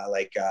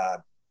like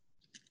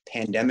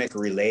pandemic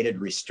related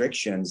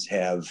restrictions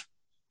have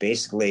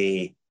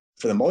basically,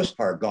 for the most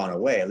part, gone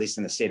away, at least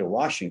in the state of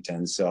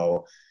Washington.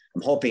 So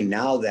I'm hoping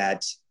now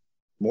that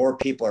more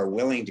people are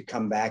willing to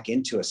come back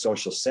into a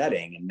social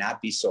setting and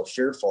not be so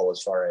fearful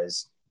as far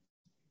as,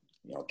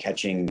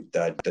 catching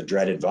the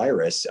dreaded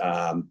virus.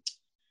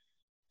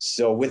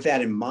 So with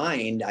that in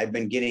mind, I've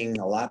been getting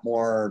a lot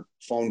more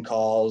phone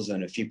calls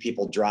and a few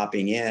people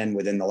dropping in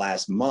within the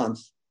last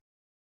month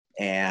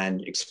and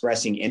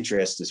expressing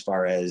interest as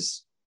far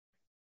as,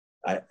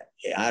 I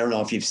don't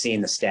know if you've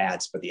seen the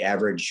stats, but the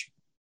average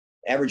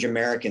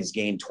Americans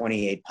gained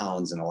 28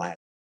 pounds in the last.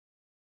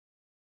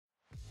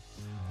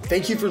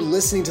 Thank you for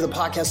listening to the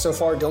podcast so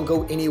far. Don't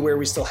go anywhere.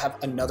 We still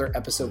have another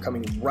episode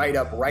coming right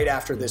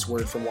after this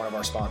word from one of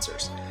our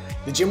sponsors.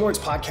 The Gym Lords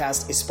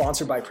podcast is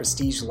sponsored by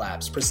Prestige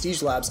Labs.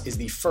 Prestige Labs is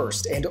the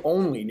first and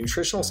only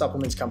nutritional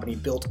supplements company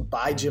built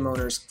by gym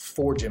owners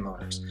for gym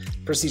owners.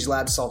 Prestige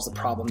Labs solves the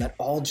problem that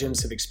all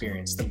gyms have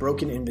experienced: the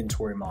broken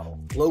inventory model,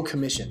 low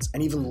commissions,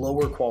 and even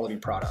lower quality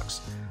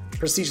products.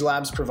 Prestige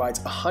Labs provides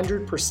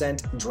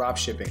 100% drop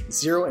shipping,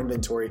 zero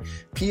inventory,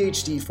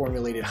 PhD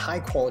formulated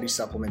high quality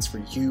supplements for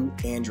you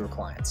and your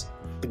clients.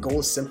 The goal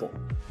is simple: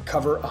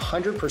 cover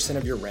 100%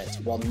 of your rent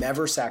while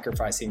never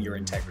sacrificing your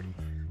integrity.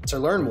 To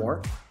learn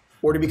more,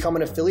 or to become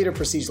an affiliate of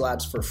Prestige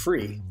Labs for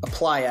free,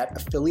 apply at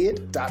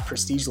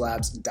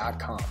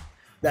affiliate.prestigelabs.com.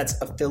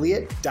 That's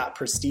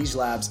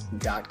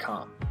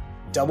affiliate.prestigelabs.com.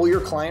 Double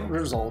your client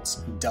results,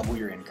 double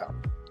your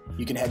income.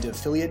 You can head to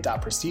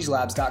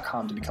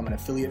affiliate.prestigelabs.com to become an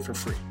affiliate for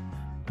free.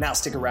 Now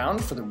stick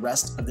around for the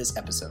rest of this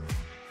episode.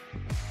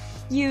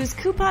 Use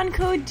coupon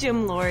code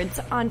GYMLORDS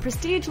on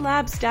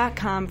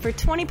prestigelabs.com for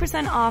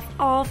 20% off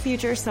all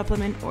future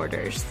supplement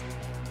orders.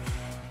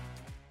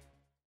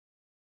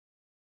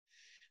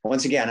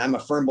 Once again, I'm a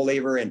firm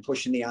believer in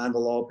pushing the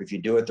envelope if you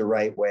do it the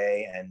right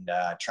way, and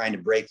trying to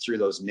break through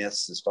those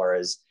myths as far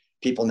as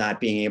people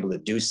not being able to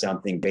do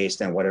something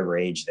based on whatever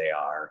age they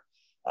are.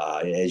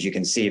 As you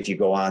can see, if you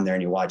go on there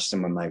and you watch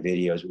some of my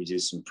videos, we do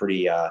some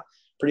pretty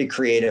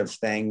creative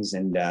things,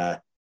 and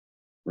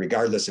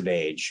regardless of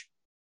age.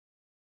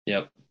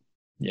 Yep.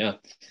 Yeah.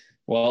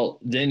 Well,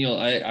 Daniel,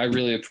 I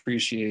really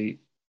appreciate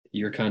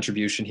your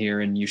contribution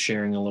here and you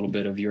sharing a little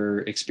bit of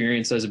your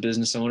experience as a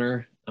business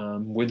owner,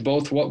 with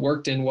both what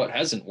worked and what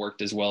hasn't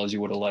worked as well as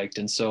you would have liked.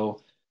 And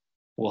so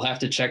we'll have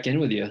to check in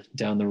with you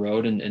down the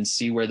road and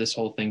see where this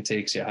whole thing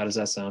takes you. How does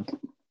that sound?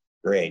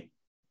 Great.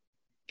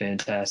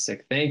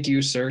 Fantastic. Thank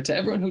you, sir. To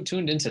everyone who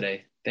tuned in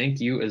today, thank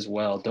you as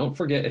well. Don't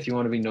forget, if you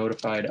want to be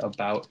notified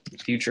about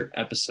future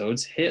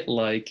episodes, hit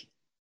like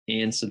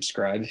and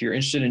subscribe. If you're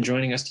interested in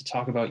joining us to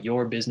talk about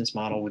your business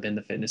model within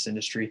the fitness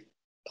industry,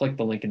 click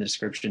the link in the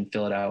description,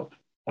 fill it out.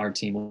 Our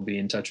team will be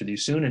in touch with you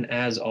soon. And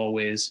as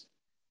always,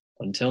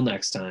 until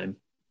next time,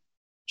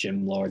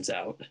 Gym Lords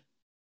out.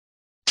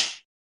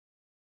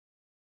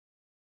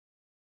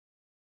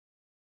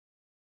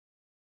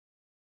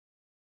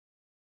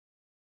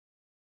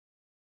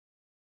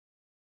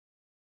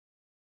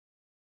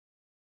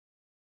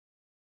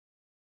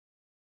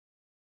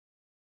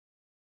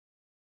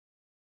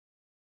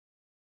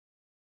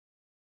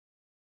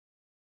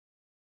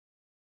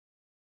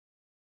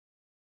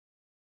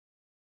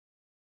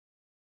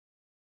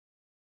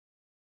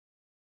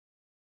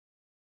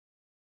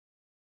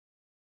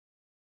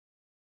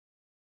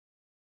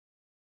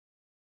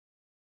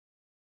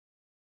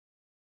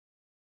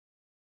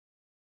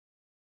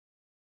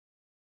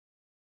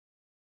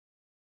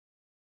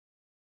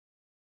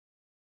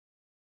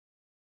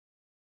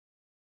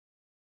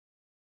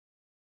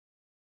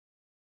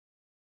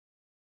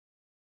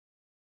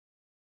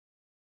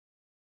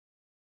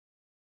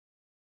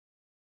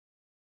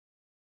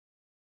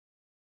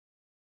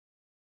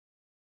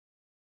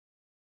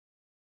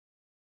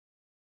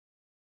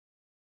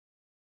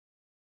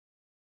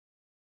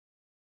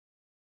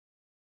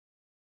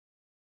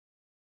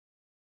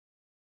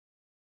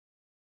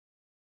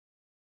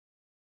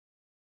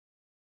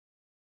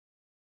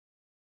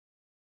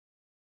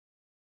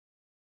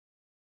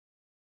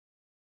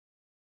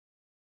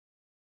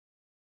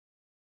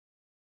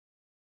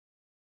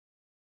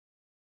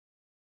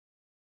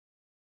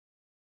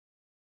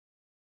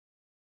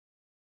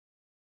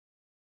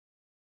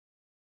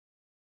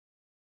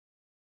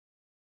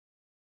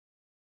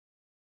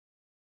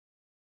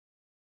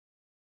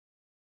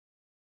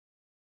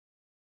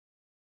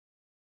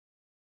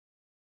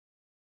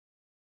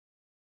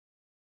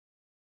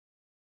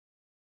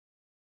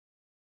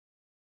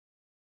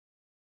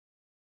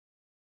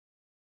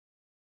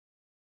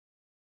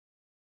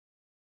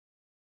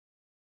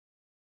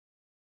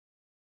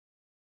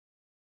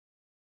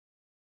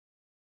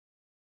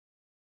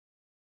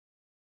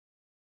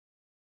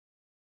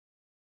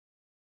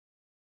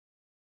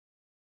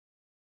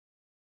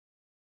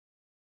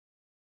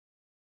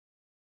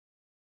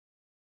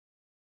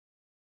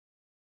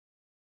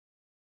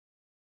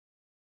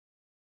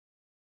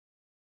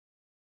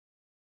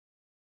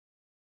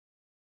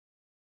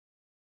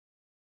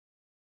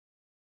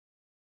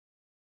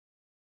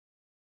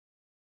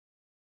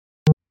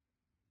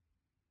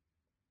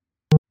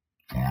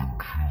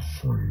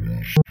 for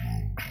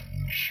listening to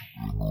this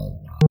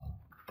interview,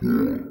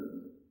 but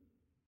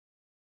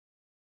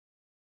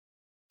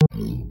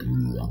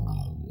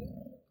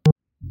warning,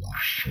 we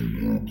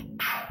still have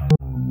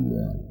two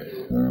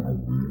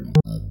incredible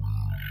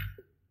interviews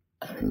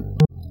coming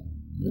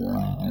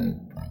right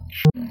up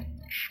inside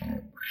this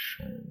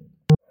episode.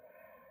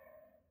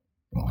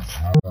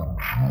 If you're a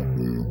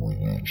gym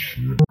owner that's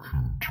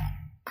looking to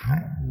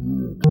get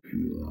more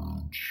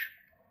clients,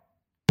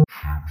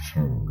 keep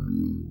them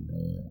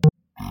loyal,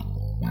 and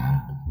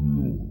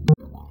make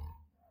more money,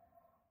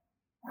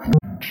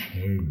 hit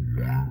the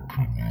link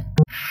in the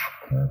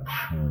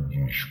description of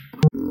this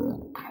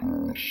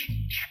podcast and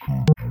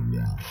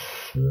schedule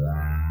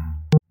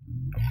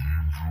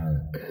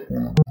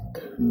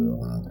a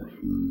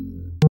free leave your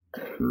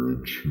credit card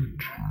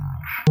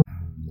consultation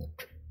with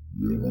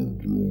one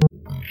of your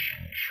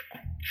business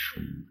consultants. See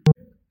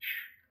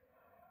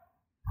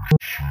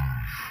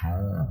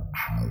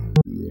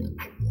you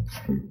with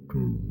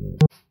over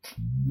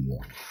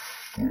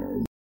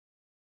 4,000.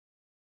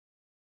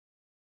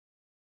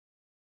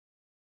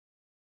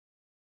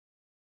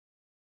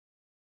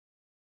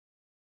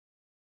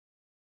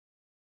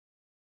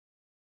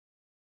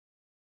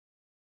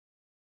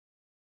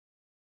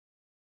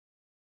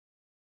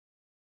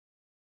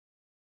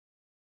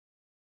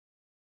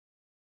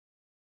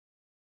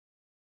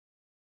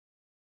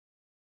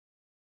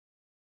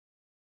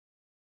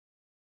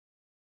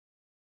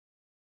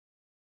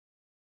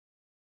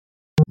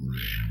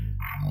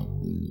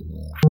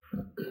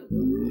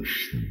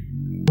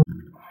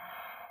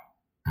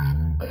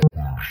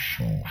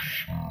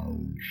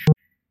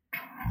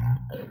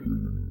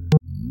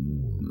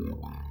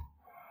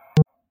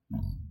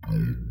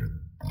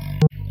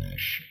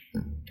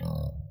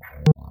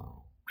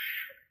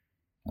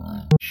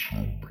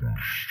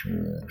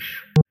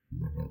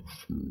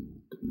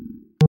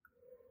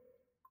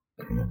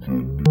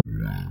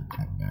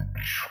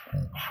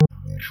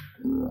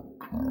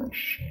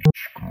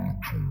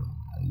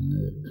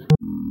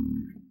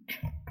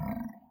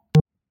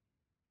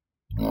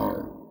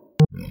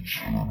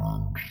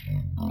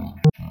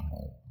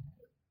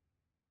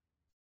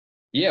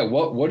 Yeah,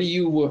 what do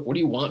you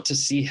want to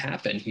see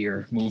happen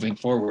here moving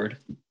forward?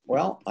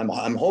 Well,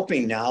 I'm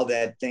hoping now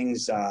that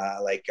things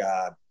like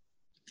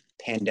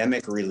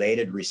pandemic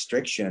related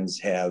restrictions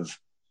have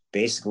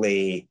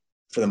basically,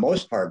 for the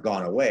most part,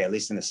 gone away, at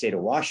least in the state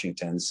of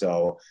Washington.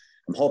 So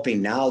I'm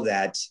hoping now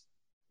that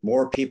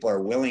more people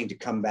are willing to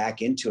come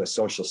back into a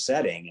social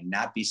setting and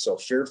not be so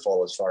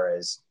fearful as far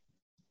as,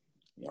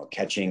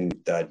 catching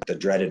the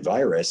dreaded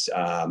virus.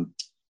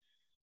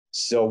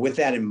 So with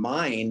that in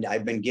mind,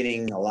 I've been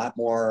getting a lot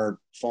more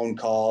phone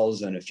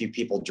calls and a few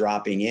people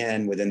dropping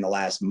in within the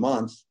last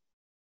month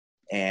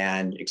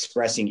and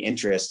expressing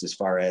interest as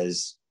far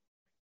as,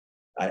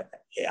 I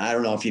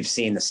don't know if you've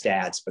seen the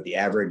stats, but the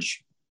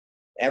average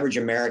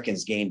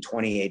American's gained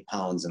 28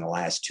 pounds in the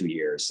last 2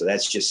 years. So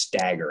that's just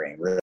staggering,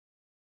 really.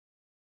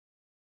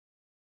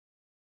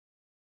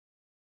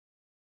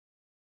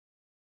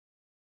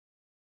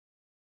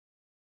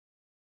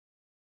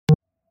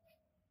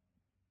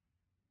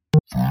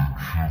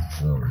 Thank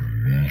you for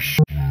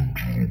listening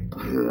to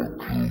the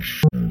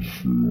podcast so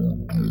far.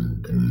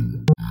 Don't go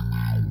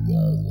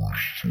anywhere, we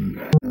still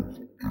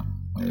have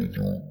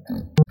another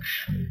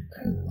episode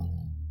coming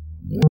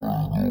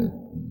right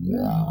after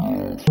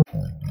this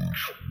one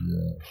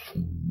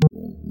from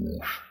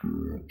our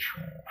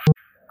sponsors.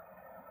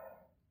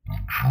 The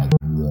Gym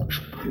Watch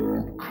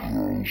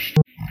podcast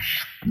is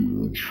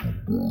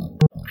sponsored by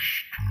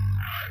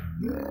Prestige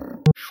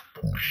Labs.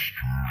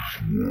 Prestige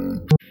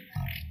Labs is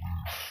the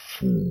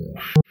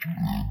first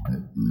and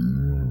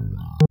only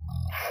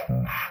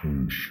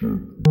nutrition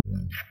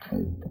supplements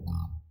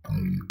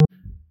company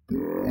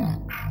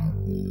built by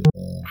gym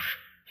owners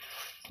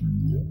for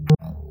gym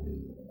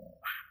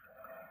owners.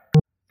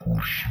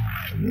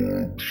 Prestige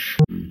Labs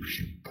serves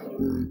the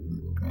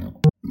problem that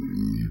all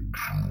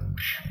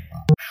gyms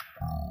have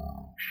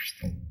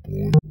experienced, the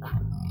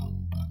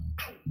body-commanding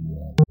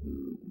twirl,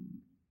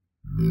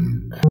 low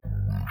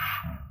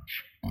commissions,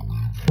 and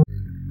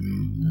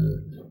even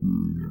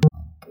lower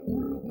quality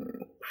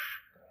products.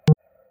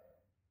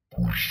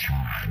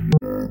 Prestige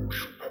Labs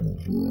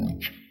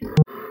provides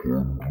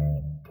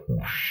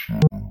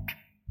 100%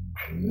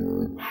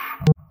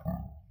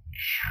 drop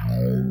shipping,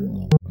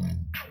 zero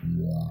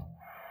inventory,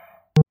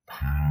 PhD formulated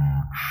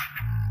high-quality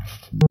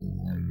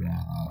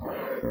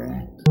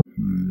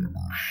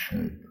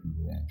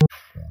supplements for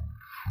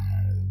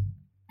you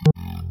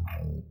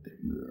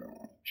and your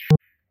clients.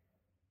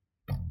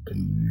 The goal is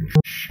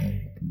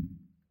simple: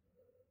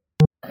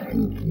 cover 100% of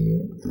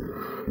your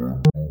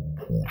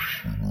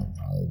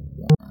weight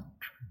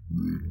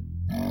with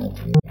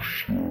never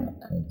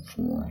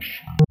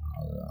sacrificing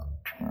your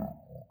integrity.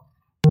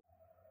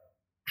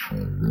 To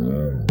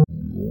learn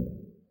more,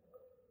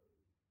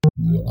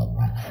 or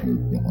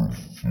becoming a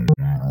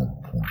affiliate of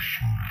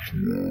Prestige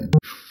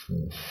Labs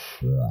for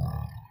free,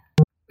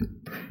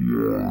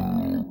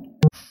 apply at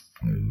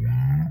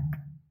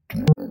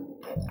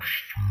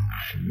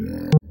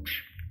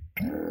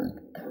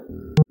affiliate.prestigelabs.com.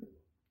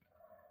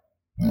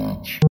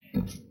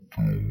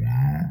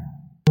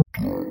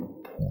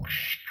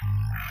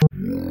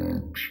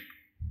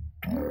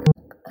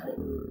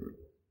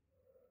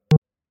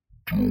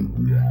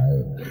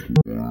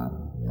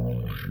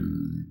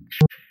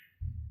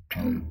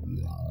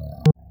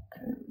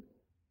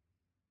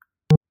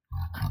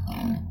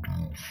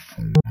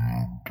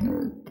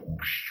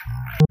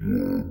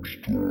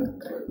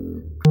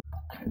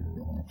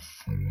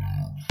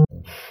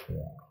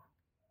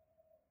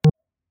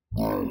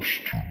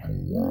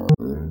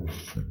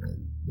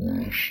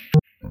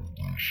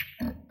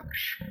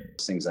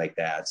 Things like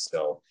that.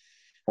 So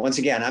once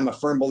again, I'm a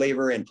firm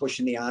believer in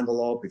pushing the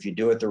envelope if you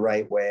do it the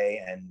right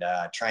way, and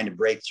trying to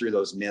break through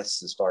those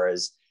myths as far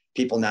as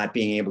people not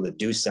being able to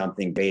do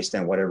something based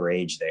on whatever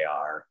age they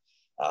are.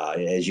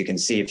 As you can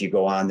see, if you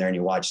go on there and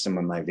you watch some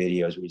of my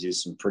videos, we do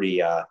some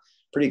pretty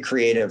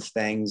creative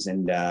things,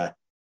 and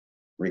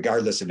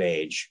regardless of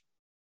age.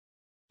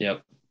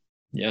 Yep.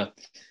 Yeah.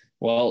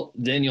 Well,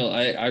 Daniel,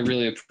 I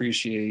really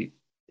appreciate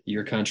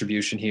your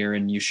contribution here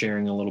and you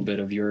sharing a little bit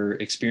of your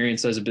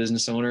experience as a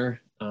business owner,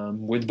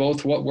 with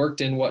both what worked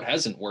and what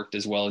hasn't worked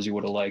as well as you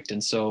would have liked.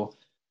 And so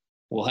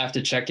we'll have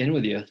to check in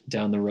with you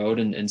down the road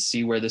and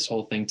see where this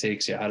whole thing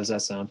takes you. How does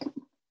that sound?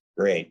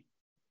 Great.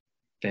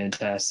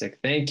 Fantastic.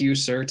 Thank you,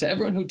 sir. To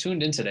everyone who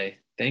tuned in today,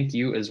 thank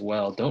you as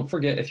well. Don't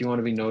forget, if you want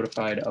to be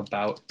notified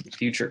about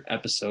future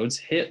episodes,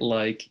 hit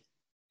like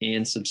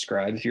and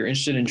subscribe. If you're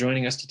interested in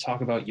joining us to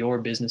talk about your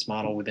business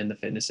model within the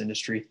fitness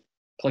industry,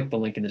 click the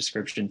link in the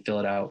description, fill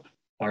it out.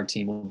 Our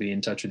team will be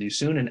in touch with you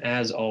soon. And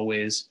as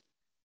always,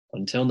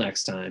 until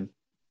next time,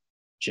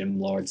 Gym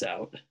Lords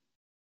out.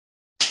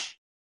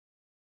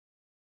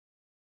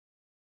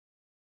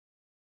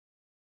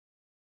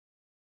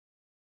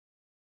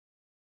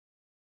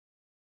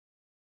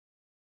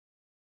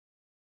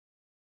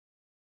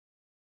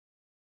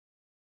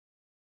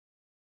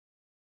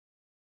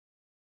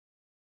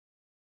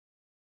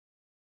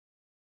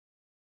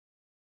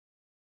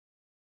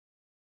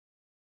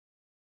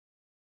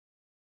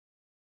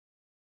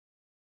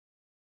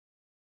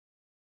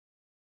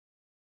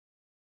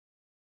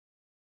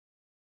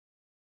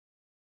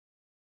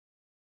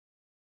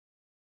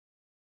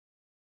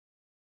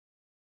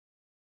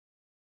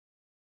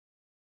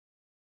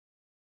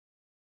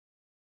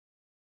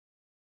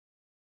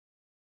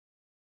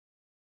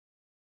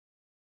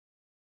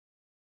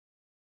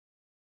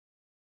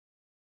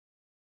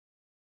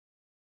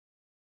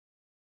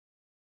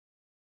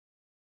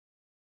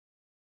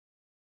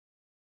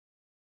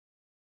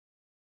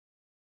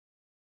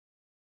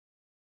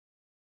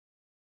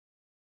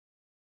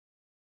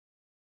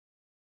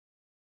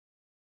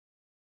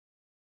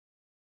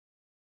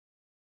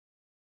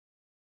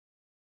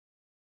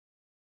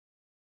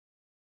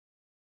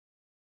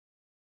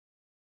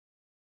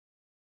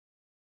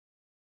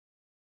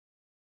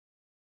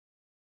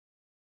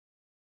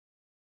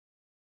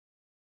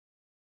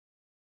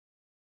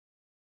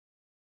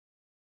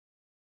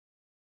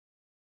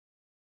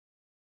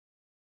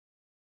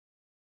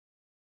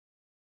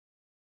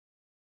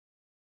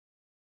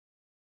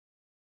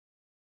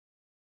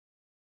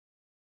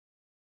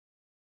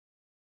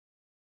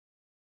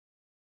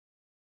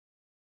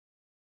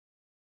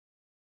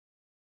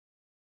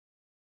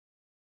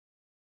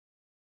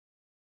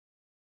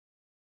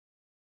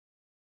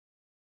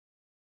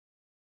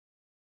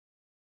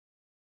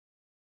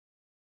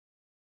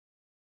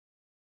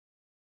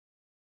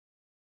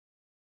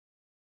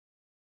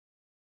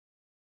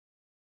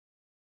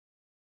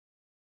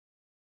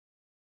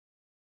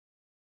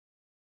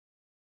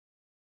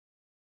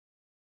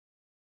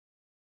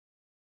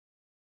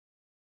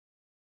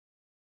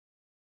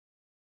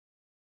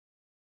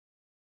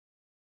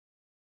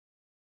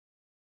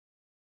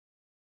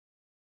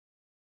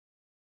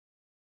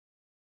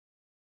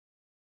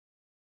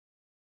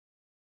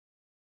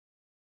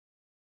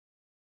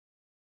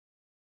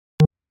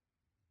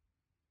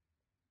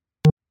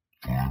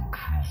 Thank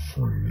you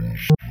for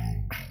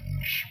listening to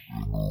this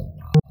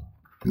interview.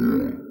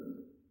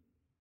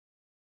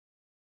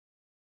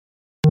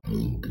 We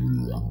select two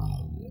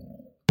incredible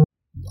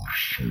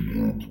interviews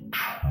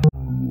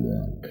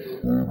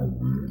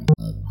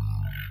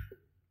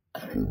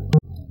coming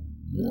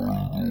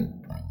right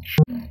up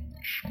inside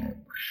this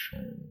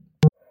episode.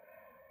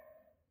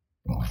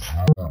 If you're a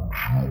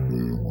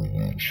gym owner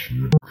that's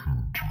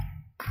looking to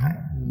get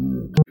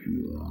more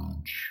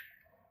clients,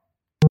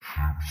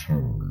 keep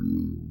them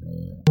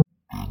loyal,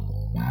 and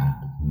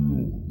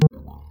make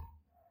more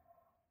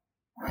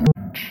money,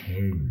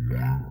 hit the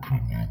link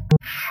in the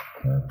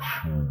description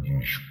of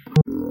this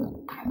podcast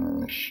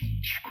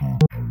and schedule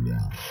a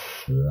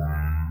free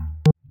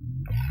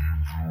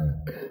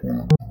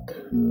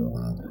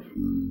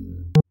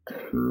leave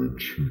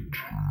consultation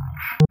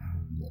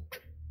with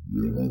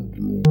one of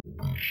your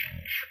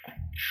business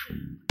consultants.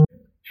 See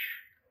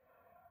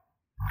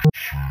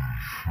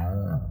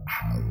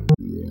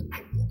you, George,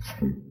 will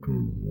take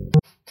over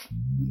to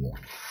your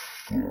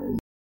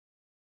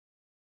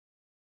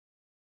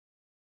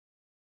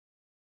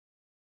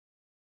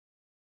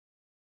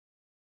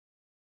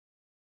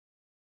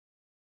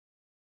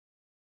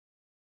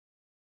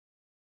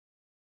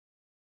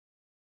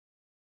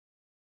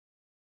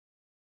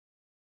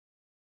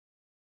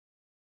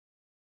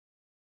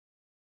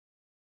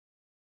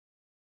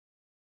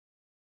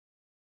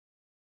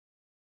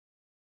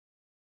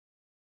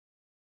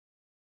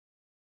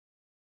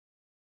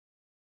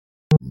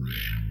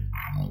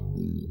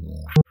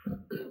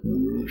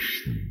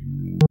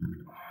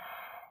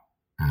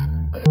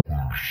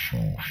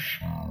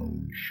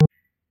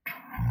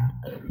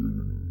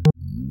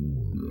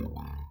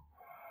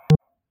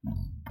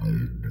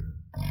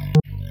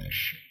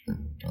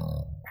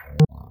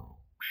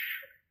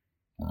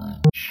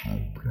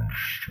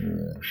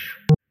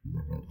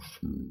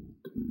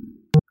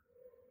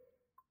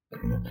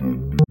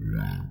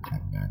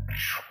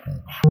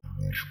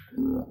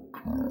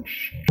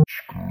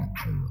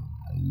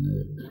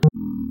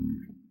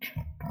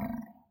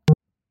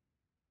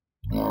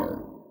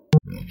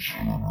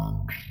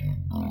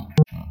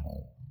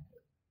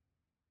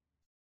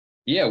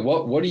Yeah,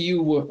 what do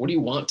you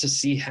want to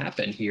see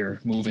happen here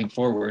moving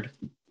forward?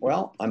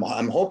 Well,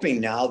 I'm hoping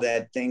now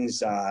that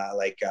things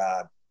like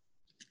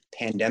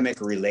pandemic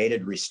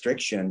related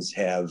restrictions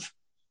have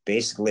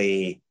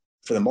basically,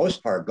 for the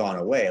most part, gone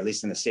away, at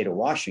least in the state of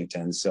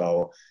Washington.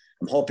 So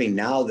I'm hoping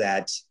now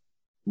that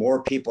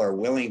more people are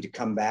willing to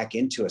come back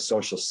into a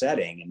social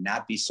setting and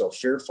not be so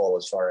fearful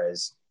as far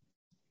as,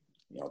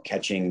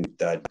 catching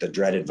the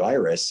dreaded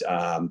virus.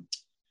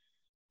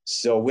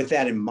 So with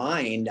that in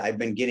mind, I've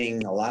been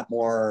getting a lot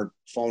more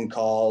phone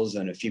calls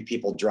and a few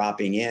people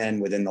dropping in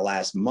within the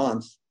last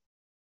month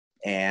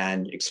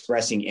and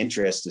expressing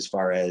interest as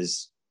far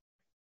as,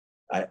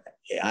 I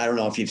don't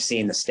know if you've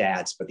seen the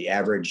stats, but the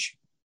average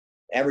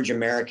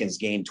Americans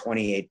gained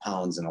 28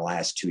 pounds in the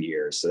last 2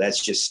 years. So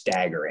that's just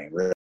staggering,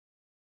 really.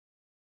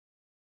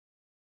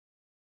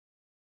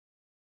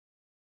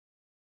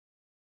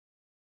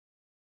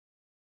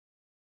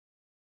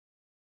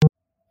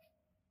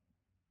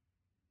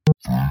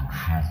 Thank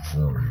you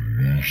for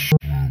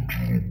listening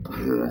to the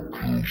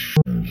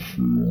podcast.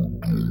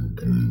 Don't go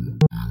anywhere.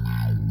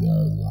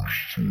 We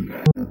still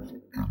have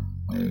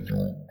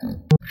another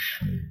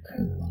episode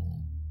coming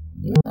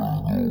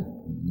right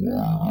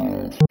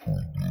after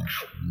this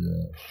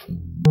one from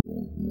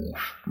your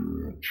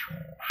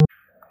spirituals.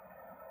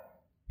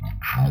 The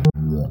Jim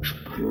Watch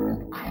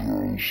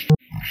podcast is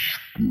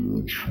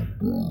sponsored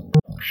by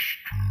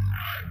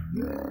Prestige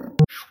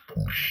Labs.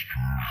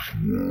 Prestige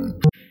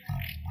Labs is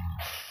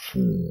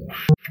the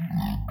first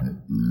and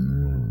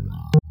only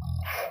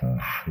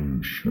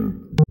nutritional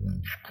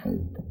supplements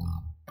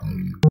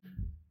company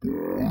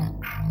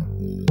built by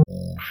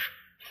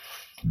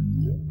Jim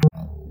Watch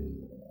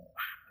followers.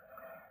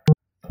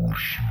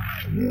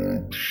 Prestige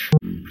Labs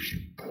serves the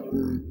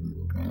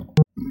problem that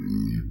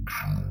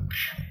agents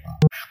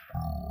have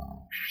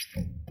experienced,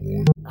 the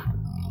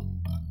broken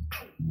ending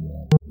trauma,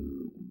 low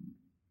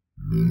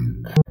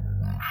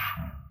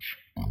commissions,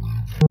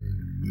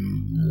 and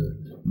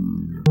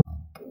even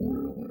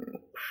lower quality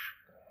products.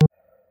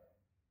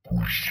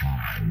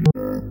 Prestige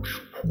Labs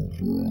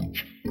provides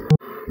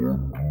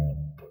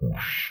 100% drop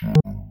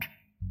shipping,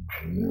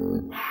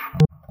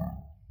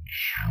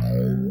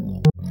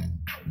 zero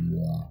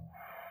inventory,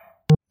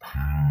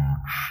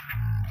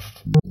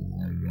 PhD formulated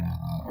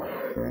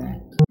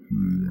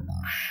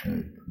high-quality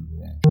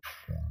supplements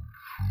for you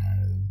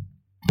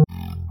and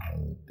your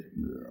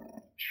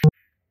clients.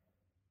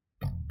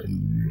 The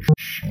goal is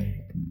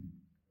simple: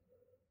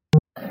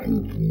 cover 100%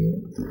 of your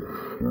weight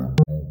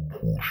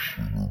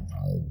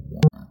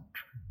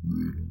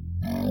with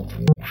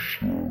never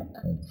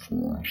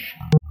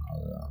sacrificing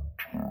your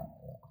integrity.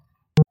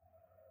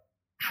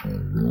 To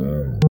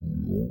learn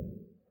more,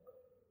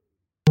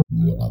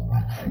 wanna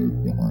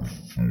become an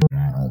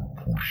affiliate of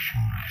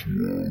Prestige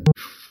Labs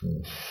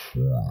for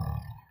free?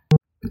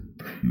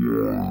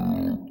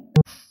 Apply at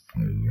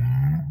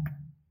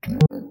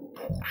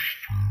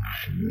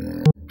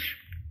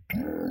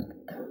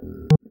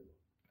affiliate.prestigelabs.com.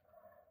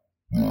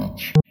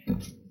 That's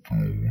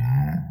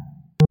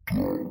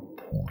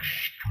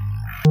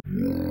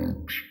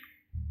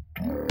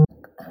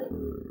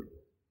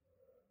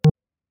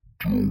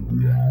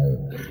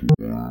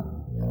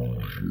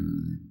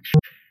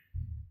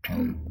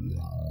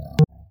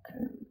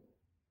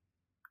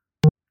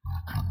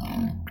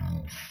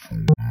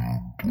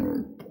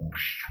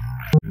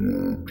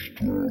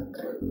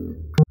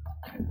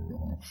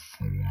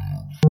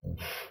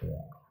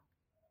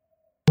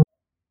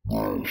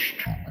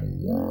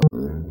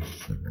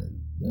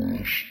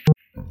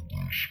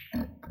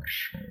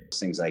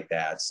Things like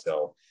that.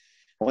 So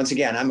once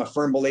again, I'm a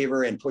firm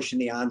believer in pushing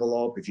the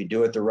envelope if you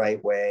do it the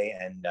right way,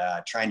 and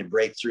trying to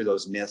break through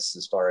those myths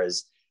as far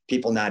as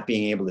people not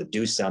being able to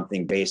do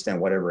something based on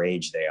whatever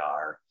age they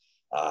are.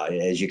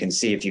 As you can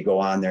see, if you go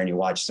on there and you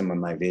watch some of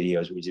my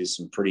videos, we do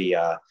some pretty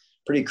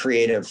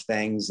creative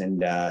things,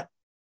 and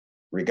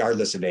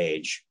regardless of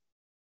age.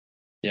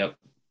 Yep.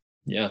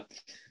 Yeah.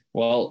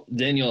 Well,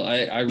 Daniel,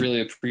 I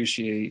really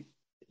appreciate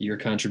your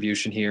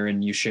contribution here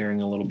and you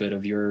sharing a little bit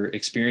of your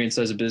experience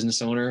as a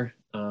business owner,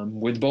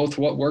 with both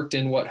what worked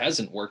and what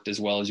hasn't worked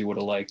as well as you would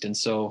have liked. And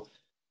so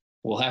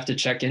we'll have to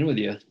check in with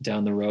you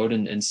down the road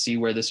and see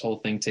where this whole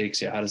thing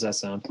takes you. How does that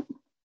sound?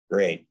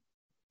 Great.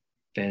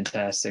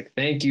 Fantastic.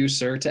 Thank you,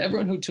 sir. To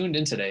everyone who tuned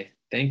in today,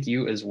 thank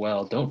you as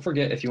well. Don't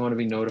forget, if you want to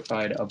be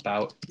notified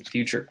about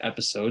future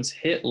episodes,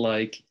 hit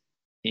like,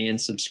 and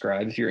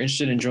subscribe. If you're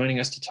interested in joining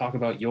us to talk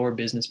about your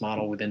business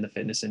model within the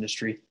fitness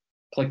industry,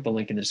 click the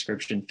link in the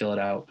description, fill it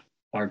out.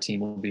 Our team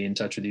will be in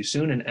touch with you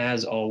soon. And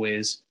as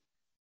always,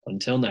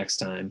 until next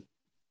time,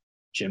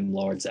 Gym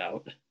Lords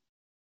out.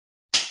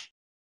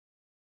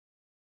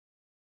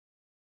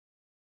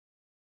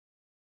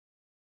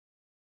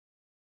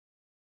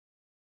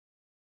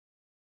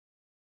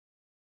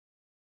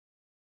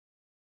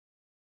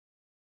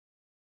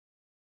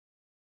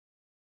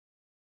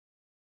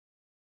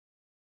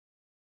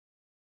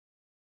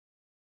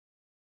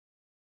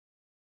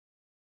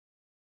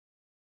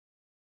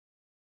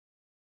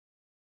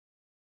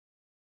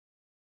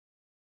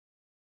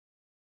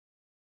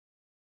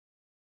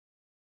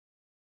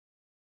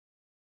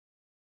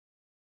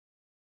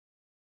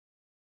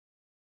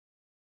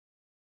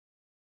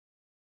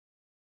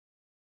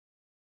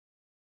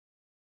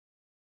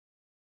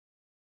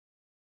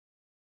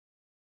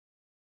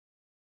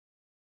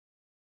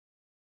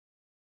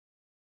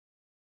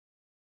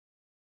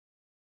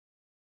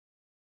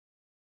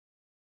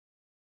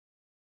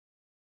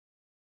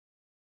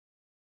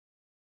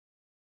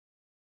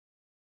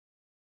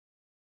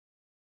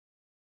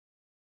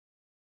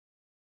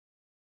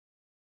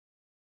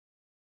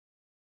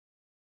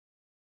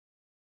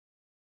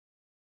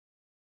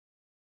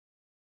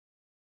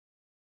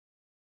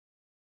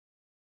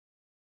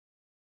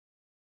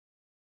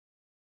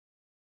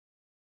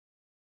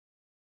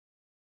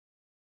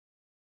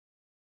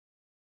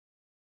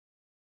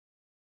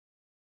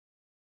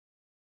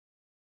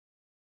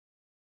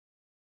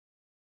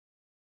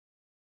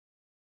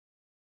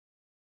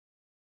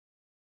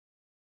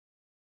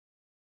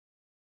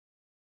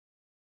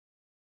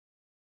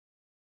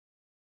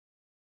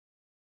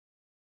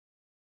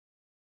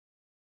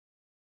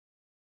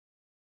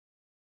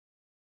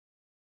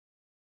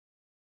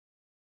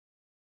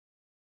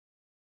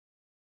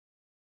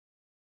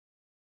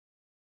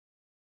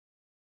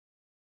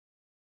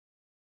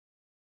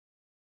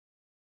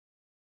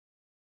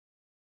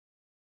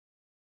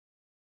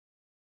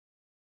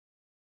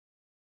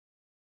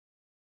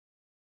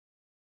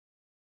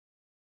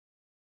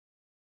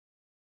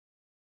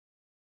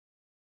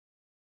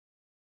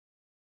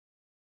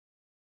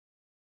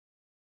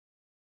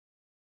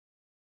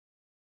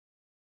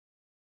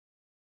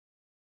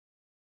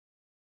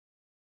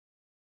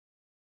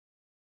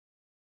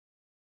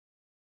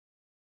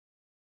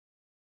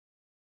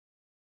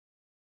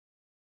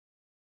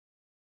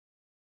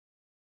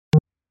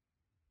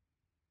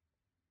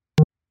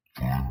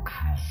 Thank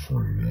you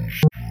for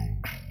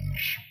listening to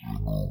this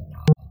interview.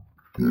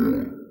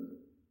 But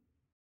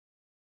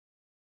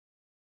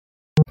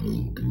we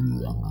still have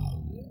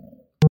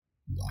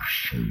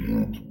two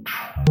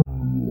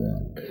incredible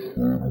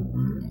interviews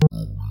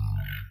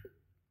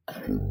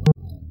coming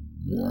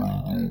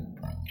right up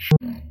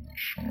inside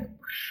this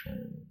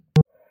episode.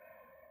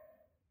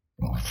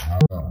 If you're a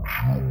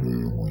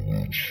gym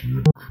owner that's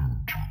looking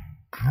to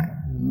get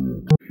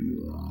more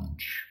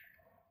clients,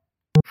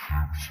 keep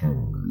them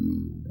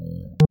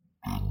loyal,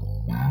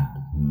 and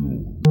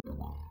make more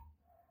money,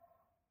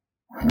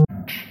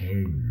 head to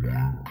the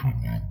link in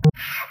the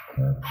description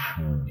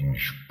of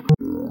this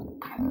podcast and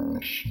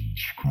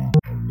schedule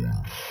a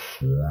free video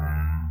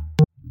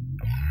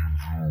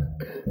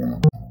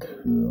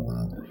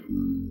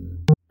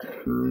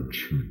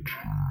pre-recorded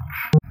consultation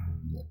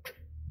with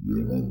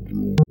one of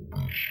your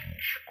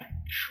business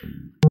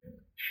consultants.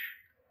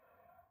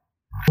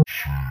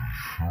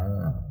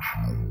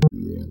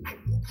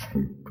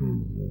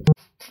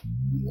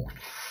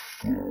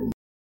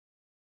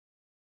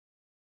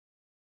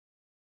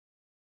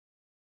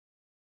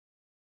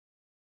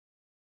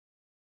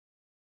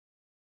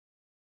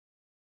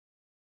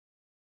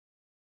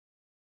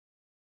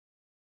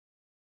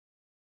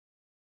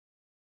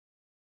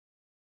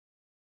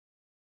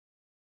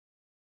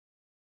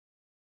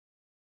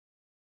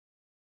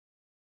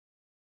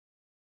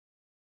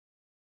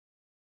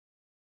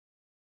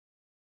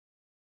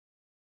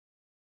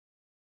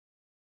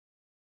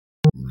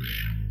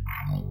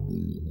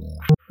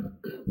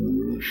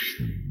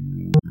 See you to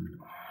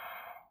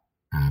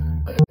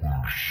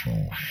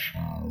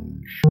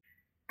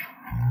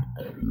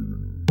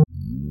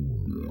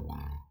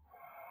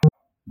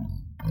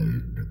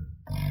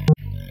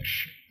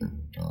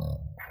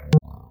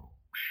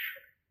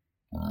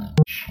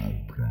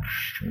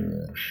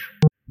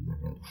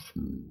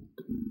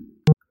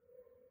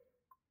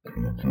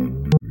with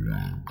over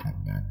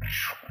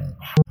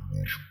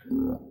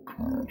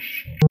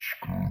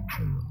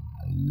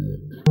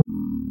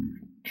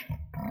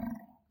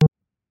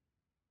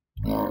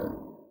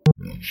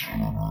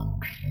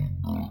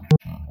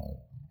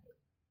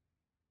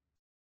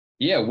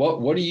 4,000Yeah,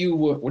 what do you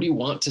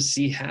want to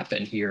see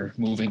happen here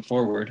moving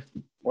forward?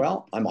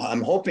 Well,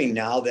 I'm hoping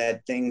now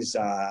that things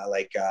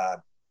like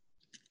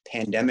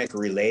pandemic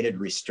related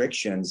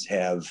restrictions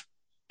have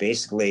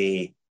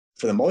basically,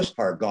 for the most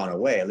part, gone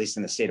away, at least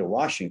in the state of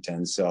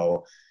Washington.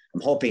 So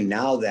I'm hoping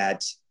now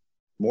that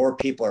more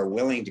people are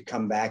willing to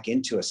come back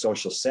into a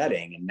social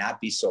setting and not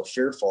be so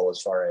fearful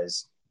as far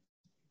as,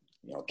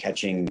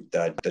 catching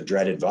the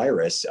dreaded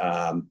virus.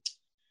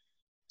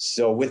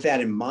 So with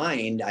that in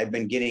mind, I've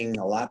been getting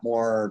a lot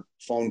more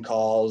phone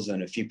calls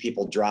and a few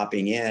people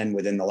dropping in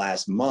within the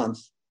last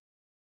month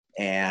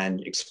and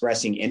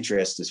expressing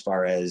interest as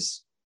far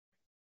as,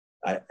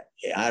 I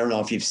don't know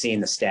if you've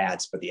seen the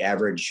stats, but the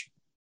average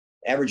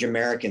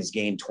Americans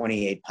gained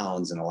 28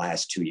 pounds in the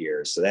last 2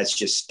 years. So that's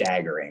just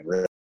staggering.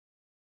 Really.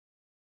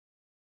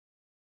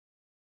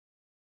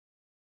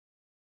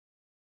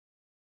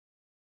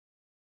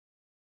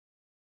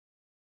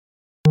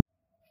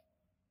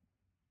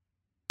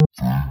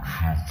 Thank you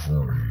for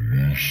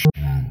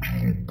listening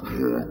to the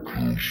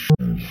podcast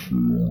so far.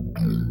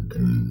 Don't go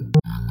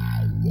anywhere.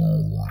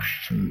 We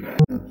still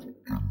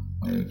have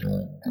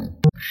another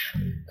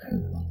episode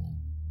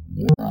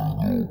coming right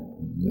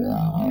after this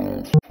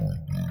one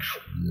from our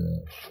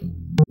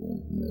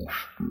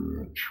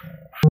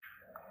sponsors.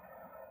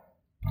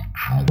 The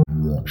Jim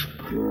Watch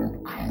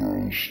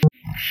podcast is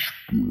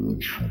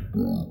sponsored by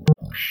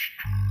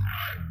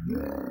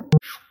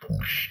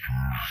Prestige Watch.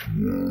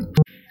 Prestige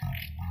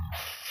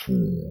Watch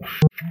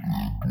first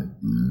and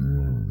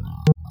only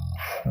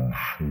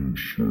nutritional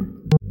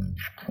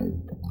supplements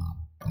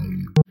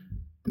company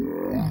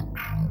built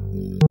by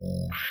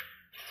Gori's for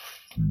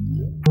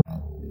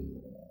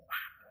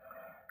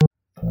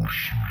Prestige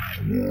Watch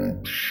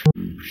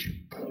solves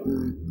a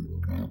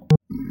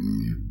problem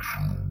that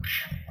all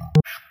gyms have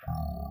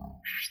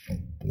experienced: the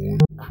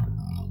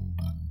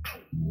broken-ended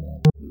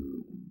twirl.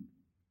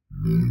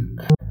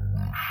 No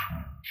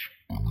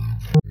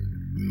commissions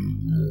and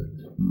even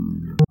lower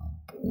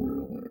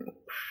quality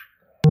products.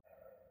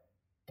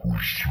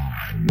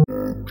 Prestige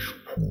Labs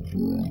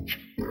provides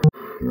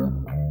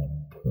 100%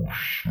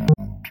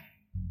 dropshipping,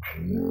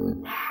 zero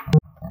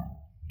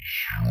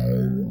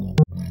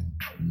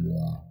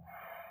inventory,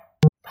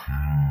 PhD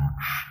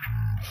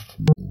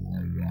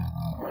formulated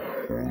high-quality supplements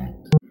for you and your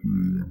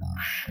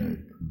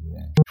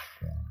clients.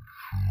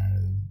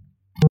 The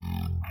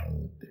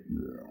goal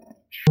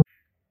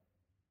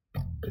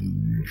is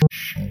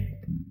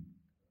simple: cover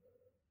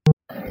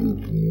 100% of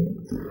your weight with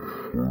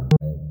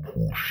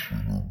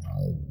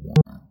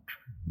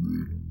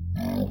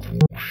never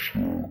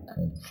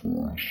sacrificing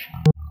your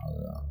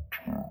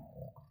integrity.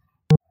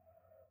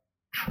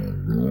 To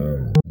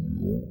learn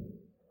more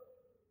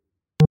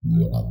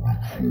or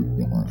become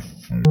an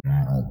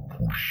affiliate of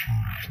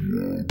Prestige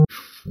Labs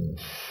for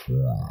free,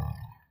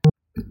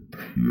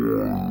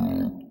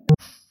 apply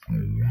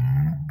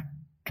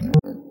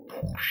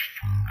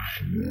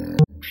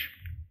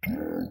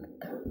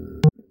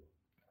affiliate.prestigelabs.com.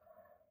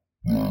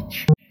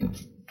 That's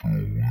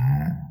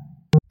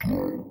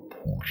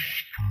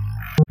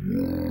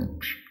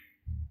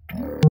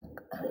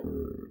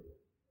affiliate.prestigelabs.com.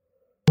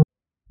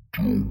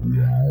 Double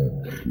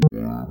your results.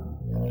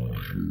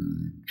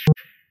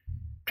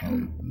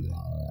 Double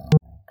your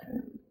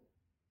income.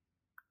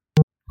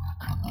 You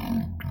can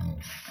head to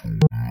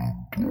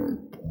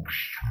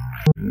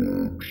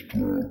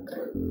affiliate.prestigelabs.com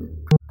to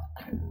become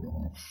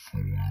an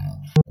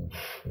affiliate for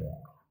free.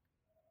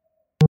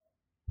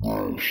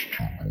 Now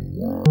stick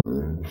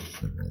around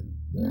for the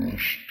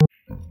rest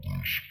of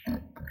this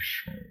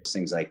episode.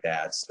 Things like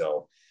that.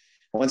 So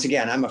once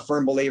again, I'm a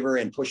firm believer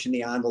in pushing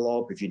the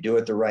envelope if you do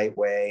it the right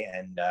way,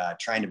 and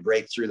trying to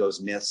break through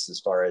those myths as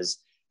far as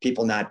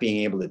people not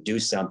being able to do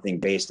something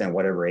based on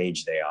whatever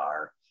age they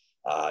are.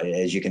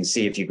 As you can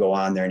see, if you go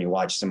on there and you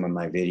watch some of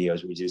my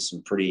videos, we do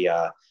some pretty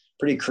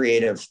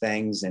creative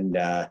things, and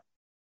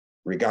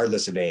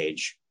regardless of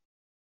age.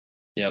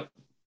 Yep.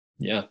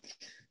 Yeah.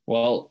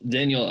 Well,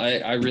 Daniel,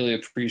 I really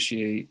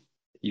appreciate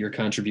your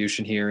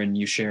contribution here and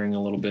you sharing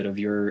a little bit of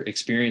your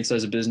experience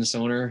as a business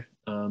owner,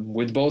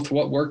 with both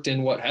what worked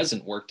and what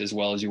hasn't worked as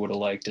well as you would have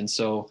liked. And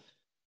so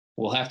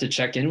we'll have to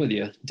check in with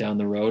you down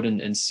the road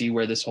and see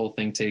where this whole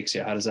thing takes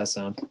you. How does that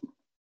sound?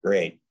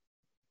 Great.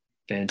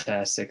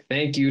 Fantastic.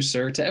 Thank you,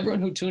 sir. To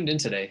everyone who tuned in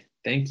today,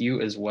 thank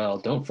you as well.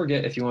 Don't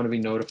forget, if you want to be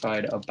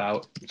notified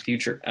about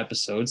future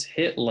episodes,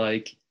 hit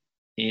like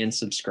and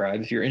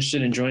subscribe. If you're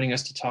interested in joining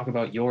us to talk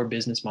about your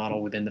business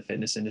model within the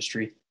fitness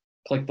industry,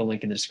 click the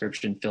link in the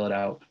description, fill it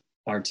out.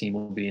 Our team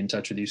will be in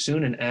touch with you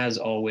soon. And as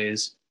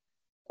always,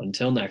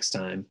 until next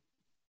time,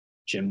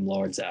 Gym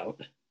Lords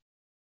out.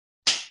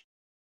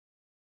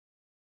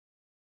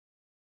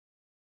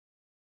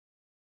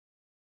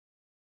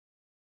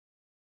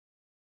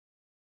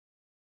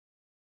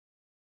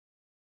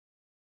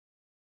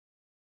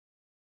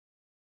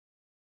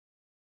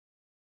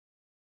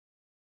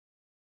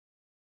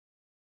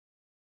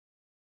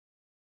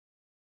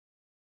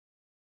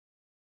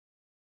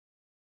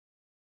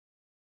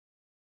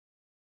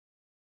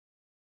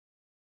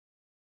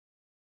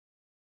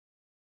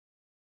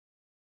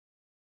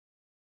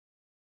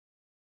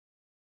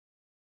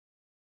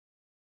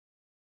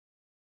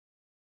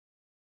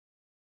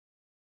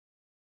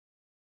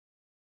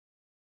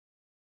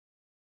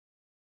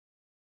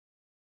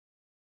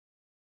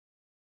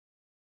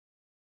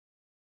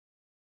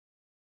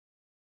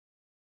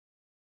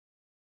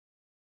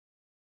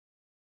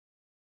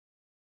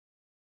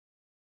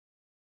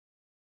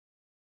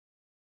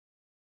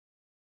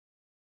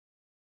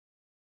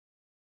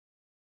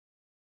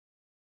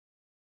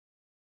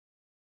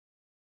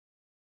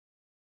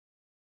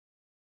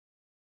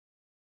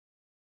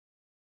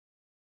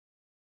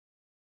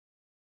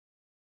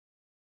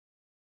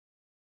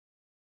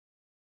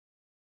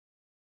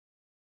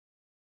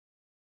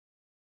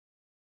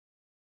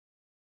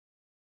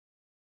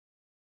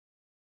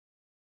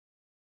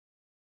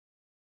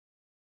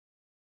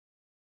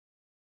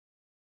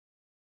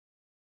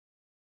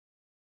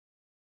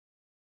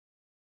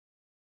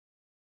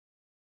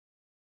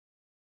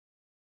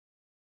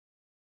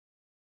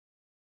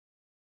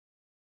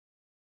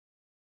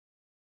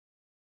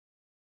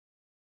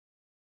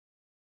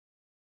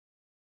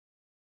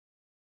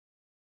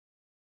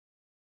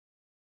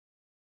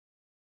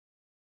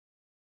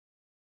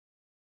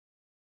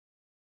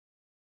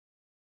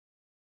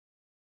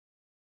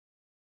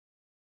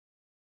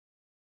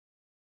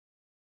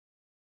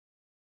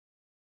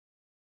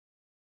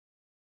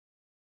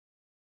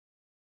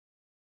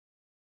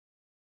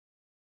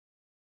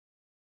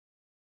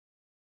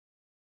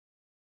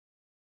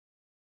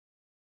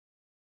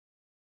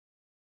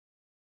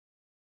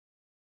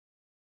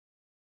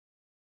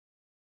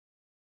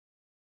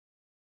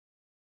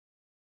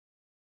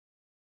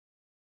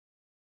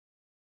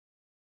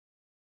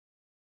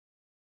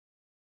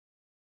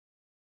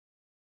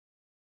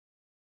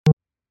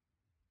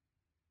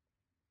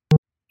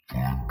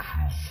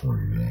 for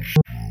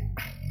listening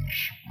to this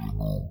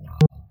interview.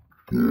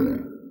 But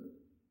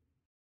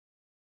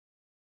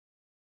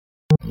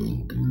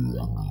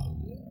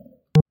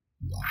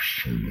we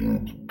select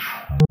two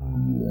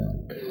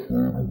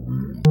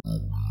incredible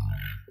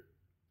interviews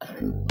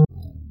coming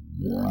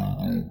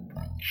right up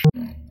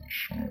inside this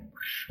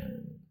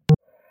episode.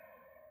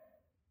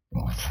 If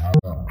you're a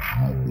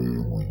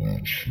gym owner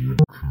that's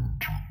looking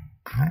to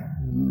get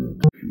more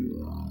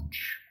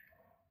clients,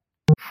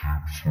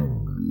 keep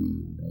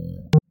them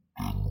loyal,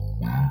 and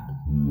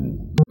make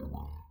more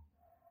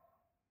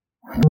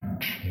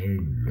money, hit the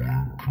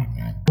link in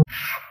the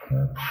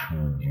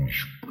description of this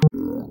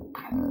podcast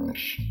and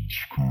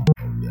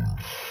schedule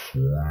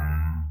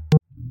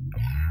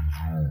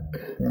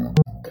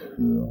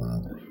a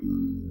free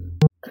leave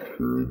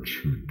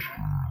consultation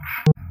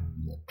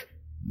with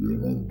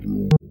one of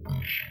your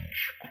business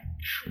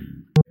consultants. See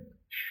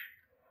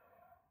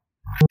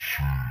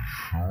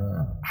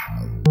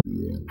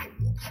your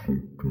gym with a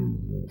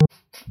goal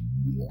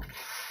of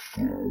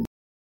 4,000.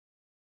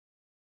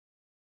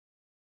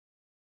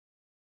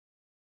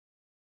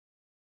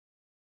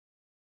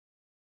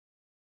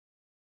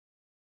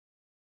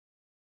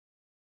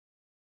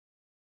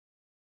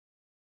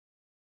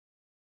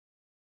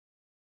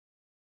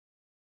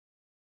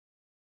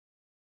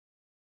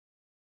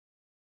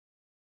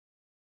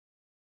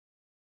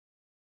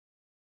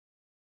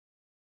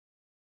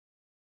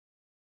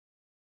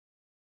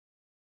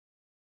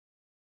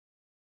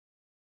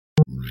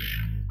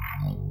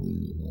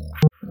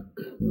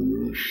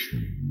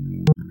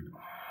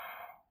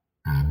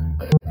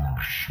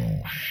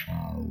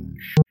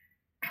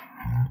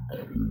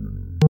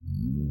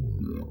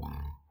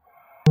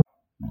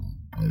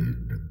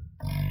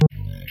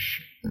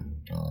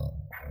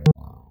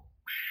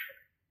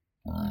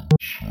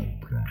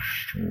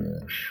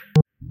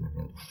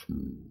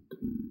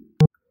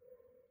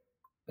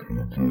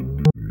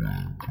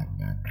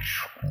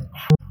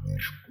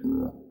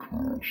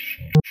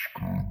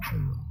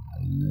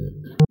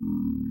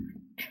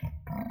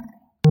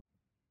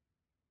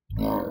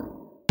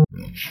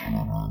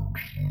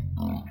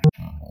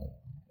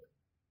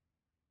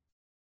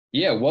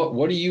 Yeah,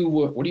 what do you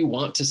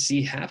want to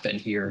see happen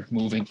here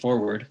moving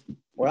forward?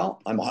 Well,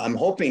 I'm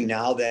hoping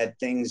now that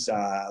things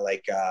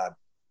like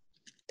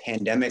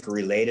pandemic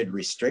related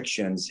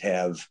restrictions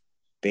have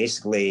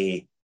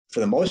basically, for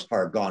the most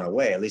part, gone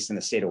away, at least in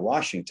the state of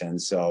Washington.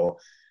 So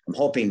I'm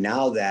hoping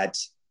now that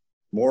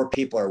more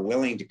people are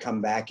willing to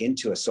come back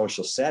into a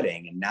social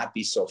setting and not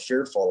be so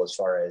fearful as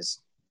far as,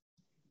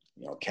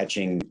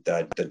 catching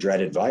the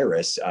dreaded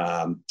virus.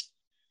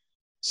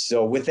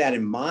 So with that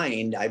in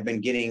mind, I've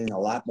been getting a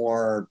lot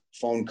more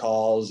phone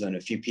calls and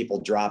a few people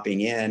dropping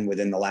in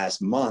within the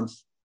last month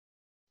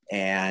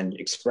and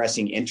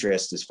expressing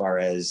interest as far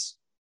as,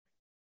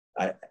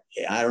 I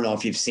don't know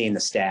if you've seen the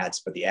stats,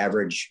 but the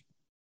average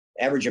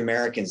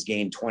American's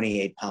gained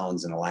 28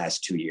 pounds in the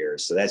last 2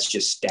 years. So that's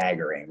just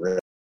staggering, really.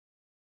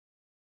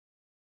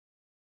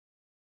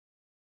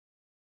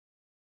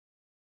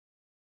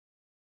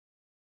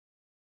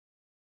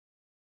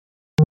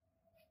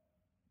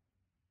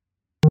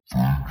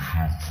 Thank you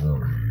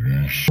for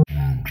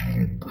listening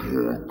to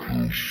the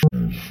podcast so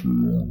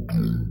far.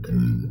 Don't go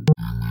any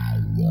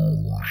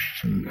hours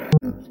to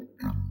have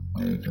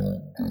another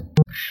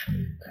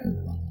episode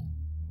coming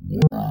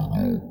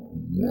right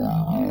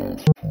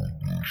after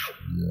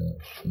this one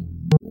from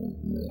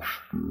our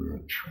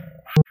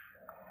sponsors.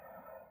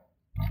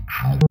 The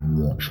Gym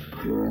Watch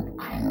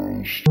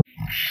podcast is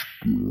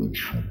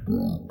sponsored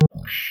by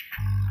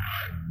Prestige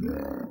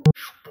Labs.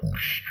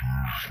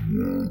 Prestige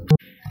Labs is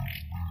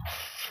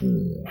the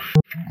first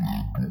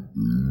and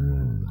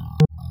only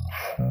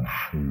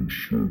nutrition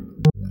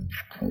supplements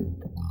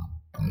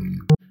company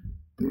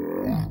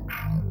built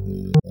by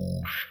gym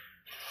owners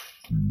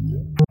for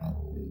gym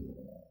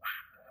owners.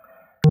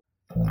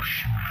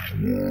 Prestige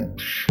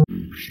Labs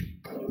serves the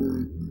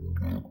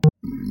pregnant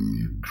and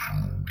all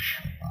gyms who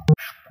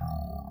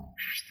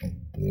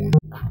experience the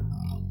body-commanding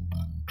trauma,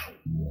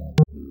 low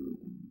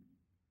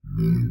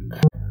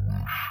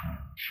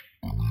commissions,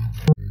 and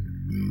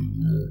even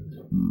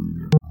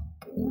lower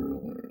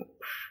quality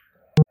products.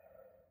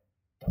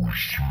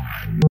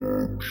 Prestige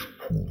Labs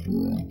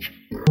provides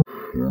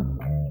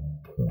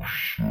 100% drop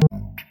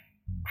shipping,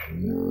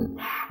 zero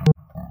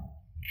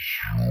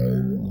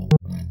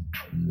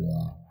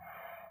inventory.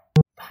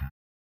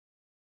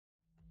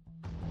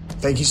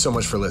 Thank you so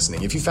much for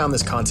listening. If you found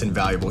this content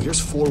valuable, here's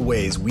 4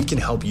 ways we can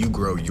help you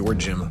grow your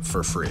gym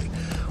for free.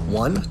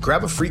 1,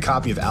 grab a free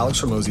copy of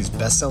Alex Hormozi's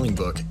best-selling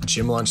book,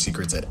 Gym Launch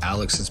Secrets, at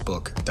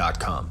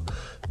alexsbook.com.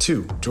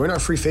 2, join our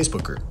free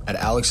Facebook group at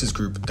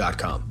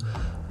alexsgroup.com.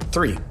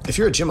 3, if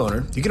you're a gym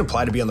owner, you can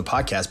apply to be on the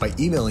podcast by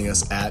emailing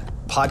us at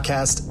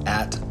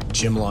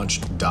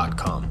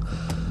podcast@gymlaunch.com.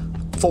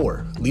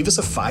 4, leave us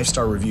a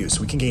 5-star review so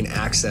we can gain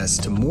access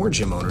to more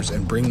gym owners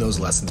and bring those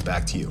lessons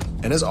back to you.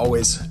 And as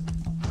always,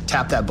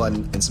 tap that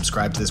button and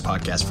subscribe to this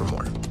podcast for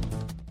more.